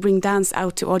similar, to bring dance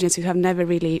out to audiences who have never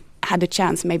really had a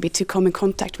chance maybe to come in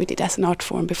contact with it as an art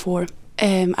form before.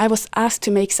 I was asked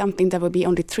to make something that would be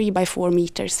only 3 by 4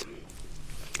 meters,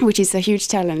 which is a huge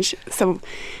challenge. So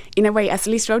in a way, as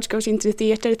Liz Roche goes into the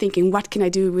theatre thinking, what can I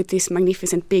do with this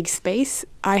magnificent big space?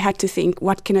 I had to think,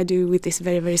 what can I do with this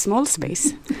very, very small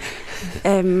space?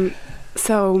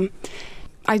 So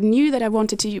I knew that I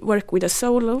wanted to work with a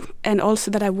solo, and also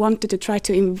that I wanted to try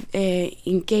to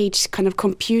engage kind of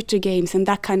computer games and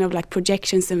that kind of like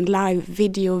projections and live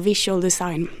video, visual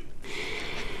design.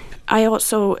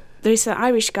 There's an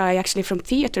Irish guy actually from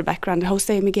theatre background,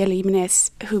 Jose Miguel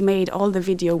Jimenez, who made all the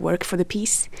video work for the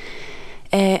piece.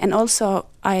 And also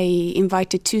I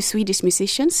invited 2 Swedish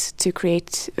musicians to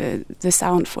create the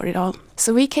sound for it all.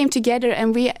 So we came together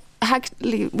and we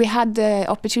had the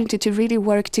opportunity to really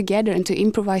work together and to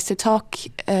improvise, to talk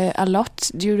a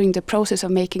lot during the process of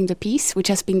making the piece, which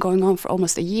has been going on for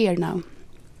almost a year now.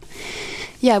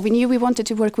 Yeah, we knew we wanted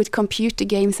to work with computer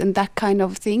games and that kind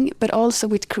of thing, but also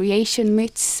with creation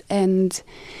myths and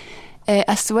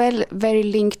as well very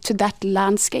linked to that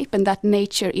landscape and that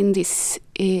nature in this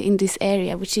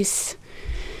area, which is,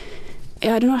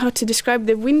 I don't know how to describe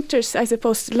the winters, I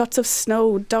suppose, lots of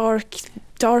snow, dark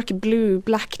blue,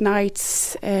 black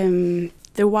nights, the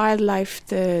wildlife,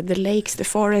 the lakes, the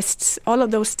forests, all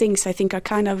of those things I think are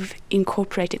kind of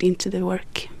incorporated into the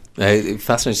work.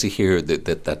 Fascinating to hear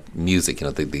that music,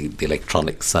 the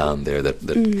electronic sound there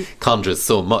that conjures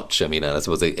so much. I mean, I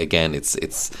suppose again,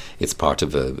 it's part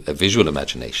of a visual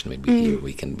imagination. I mean, here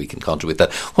we can conjure with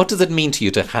that. What does it mean to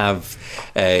you to have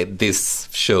this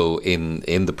show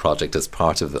in the project as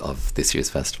part of this year's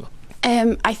festival?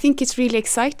 I think it's really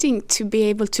exciting to be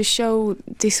able to show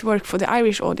this work for the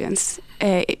Irish audience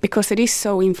because it is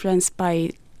so influenced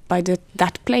by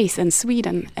that place and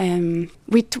Sweden.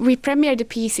 We premiered the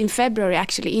piece in February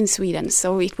actually in Sweden,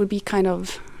 so it would be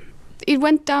it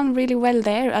went down really well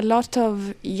there. A lot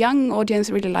of young audience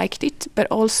really liked it, but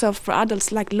also for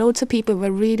adults, like loads of people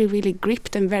were really, really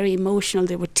gripped and very emotional.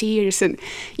 There were tears and,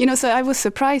 so I was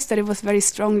surprised that it was very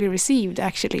strongly received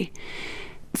actually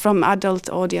from adult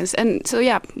audience. And so,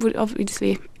 yeah,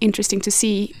 obviously interesting to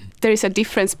see there is a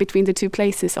difference between the 2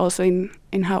 places also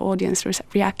in how audience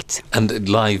react. And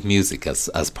live music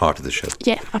as part of the show.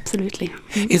 Yeah, absolutely.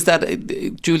 Is that,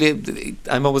 Julia,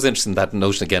 I'm always interested in that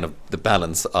notion again of the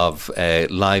balance of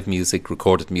live music,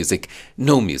 recorded music,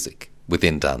 no music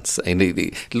within dance.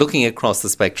 And looking across the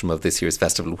spectrum of this year's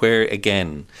festival, where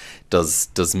again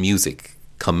does music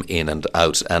come in and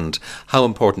out, and how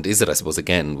important is it, I suppose,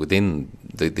 again, within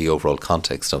the overall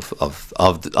context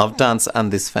of dance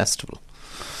and this festival?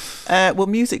 Well,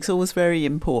 music's always very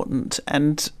important,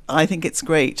 and I think it's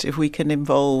great if we can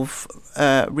involve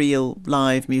real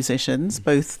live musicians,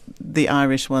 both the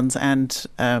Irish ones and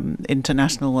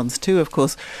international ones too. Of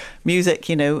course, music,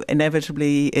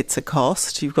 inevitably it's a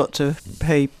cost. You've got to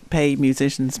pay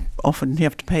musicians. Often you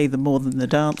have to pay them more than the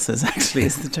dancers, actually,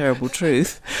 is the terrible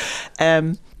truth.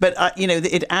 But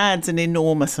it adds an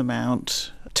enormous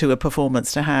amount to a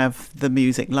performance to have the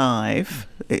music live.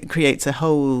 It creates a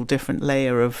whole different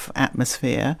layer of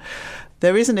atmosphere.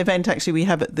 There is an event actually we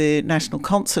have at the National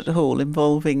Concert Hall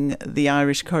involving the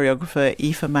Irish choreographer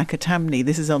Aoife McAtamney.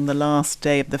 This is on the last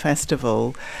day of the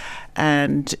festival,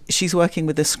 and she's working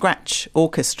with a scratch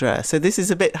orchestra. So this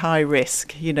is a bit high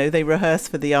risk. They rehearse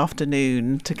for the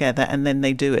afternoon together and then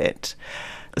they do it.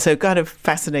 So kind of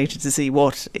fascinated to see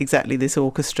what exactly this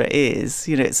orchestra is.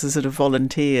 It's a sort of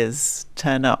volunteers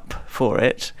turn up for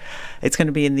it. It's going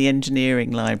to be in the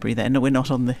engineering library there. No, we're not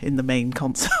in the main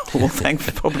concert hall,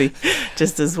 thankfully, probably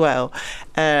just as well.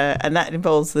 And that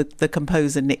involves the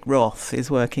composer Nick Roth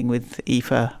is working with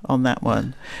Aoife on that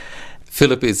one.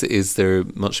 Philip, is there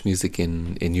much music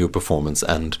in your performance,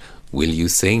 and Will you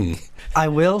sing? I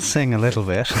will sing a little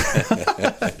bit,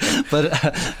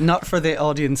 but not for the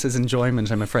audience's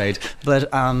enjoyment, I'm afraid. But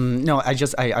no,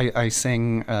 I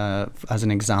sing as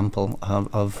an example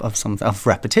of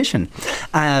repetition.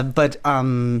 But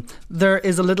there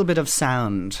is a little bit of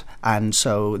sound, and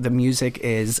so the music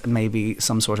is maybe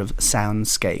some sort of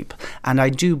soundscape. And I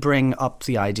do bring up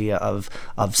the idea of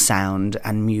sound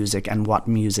and music and what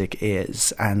music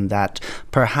is, and that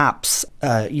perhaps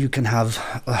you can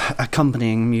have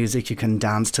accompanying music. You can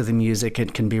dance to the music,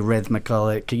 it can be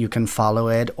rhythmical, you can follow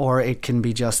it, or it can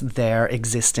be just there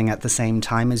existing at the same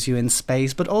time as you in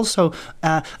space. But also,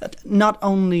 not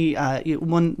only,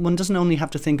 one doesn't only have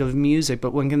to think of music,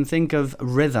 but one can think of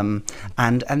rhythm,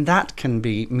 and that can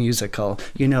be musical.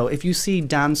 You know, if you see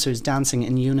dancers dancing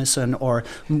in unison or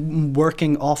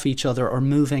working off each other or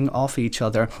moving off each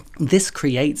other, this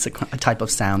creates a type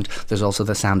of sound. There's also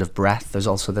the sound of breath, there's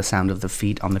also the sound of the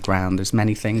feet on the ground, there's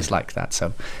many things like that.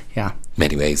 So, yeah.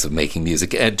 Many ways of making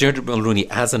music. Deirdre Mulrooney,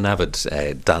 as an avid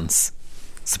dance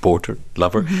supporter,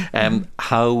 lover,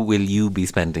 how will you be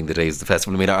spending the days of the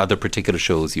festival? I mean, are there particular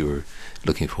shows you're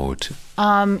looking forward to?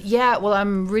 Yeah, well,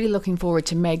 I'm really looking forward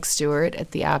to Meg Stewart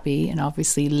at the Abbey, and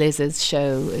obviously Liz's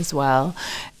show as well.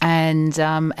 And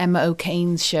Emma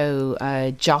O'Kane's show,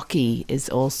 Jockey, is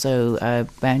also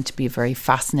bound to be a very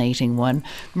fascinating one.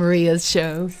 Maria's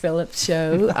show, Philip's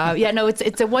show.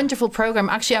 It's a wonderful programme.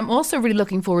 Actually, I'm also really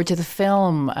looking forward to the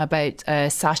film about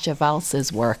Sasha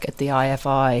Valsa's work at the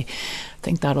IFI. I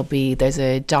think there's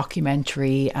a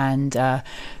documentary and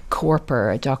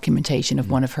Corper, a documentation of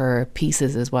one of her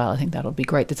pieces as well. I think that'll be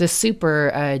great. There's a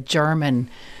super German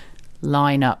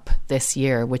lineup this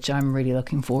year, which I'm really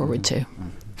looking forward to.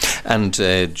 And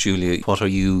Julia, what are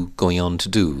you going on to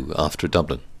do after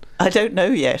Dublin? I don't know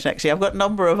yet, actually. I've got a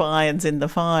number of irons in the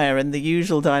fire, and the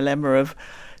usual dilemma of,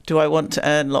 do I want to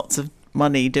earn lots of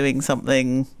money doing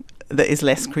something that is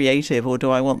less creative, or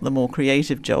do I want the more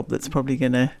creative job that's probably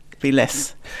going to be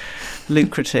less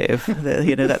lucrative?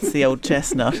 That's the old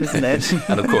chestnut, isn't it?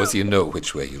 And of course you know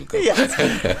which way you'll go. Yes.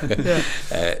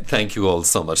 Thank you all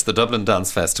so much. The Dublin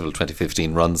Dance Festival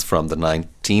 2015 runs from the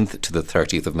 19th to the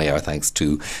 30th of May. Our thanks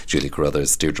to Julia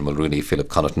Carruthers, Deirdre Mulrooney, Philip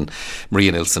Connaghton,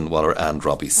 Maria Nilsson Waller and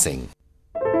Robbie Synge.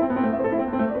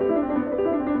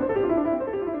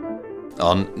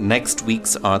 On next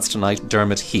week's Arts Tonight,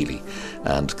 Dermot Healy,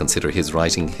 and consider his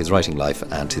writing life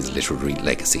and his literary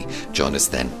legacy. Join us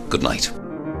then. Good night.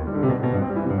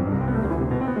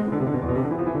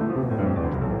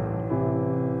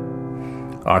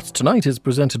 Arts Tonight is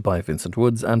presented by Vincent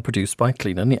Woods and produced by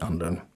Cliona Neandern.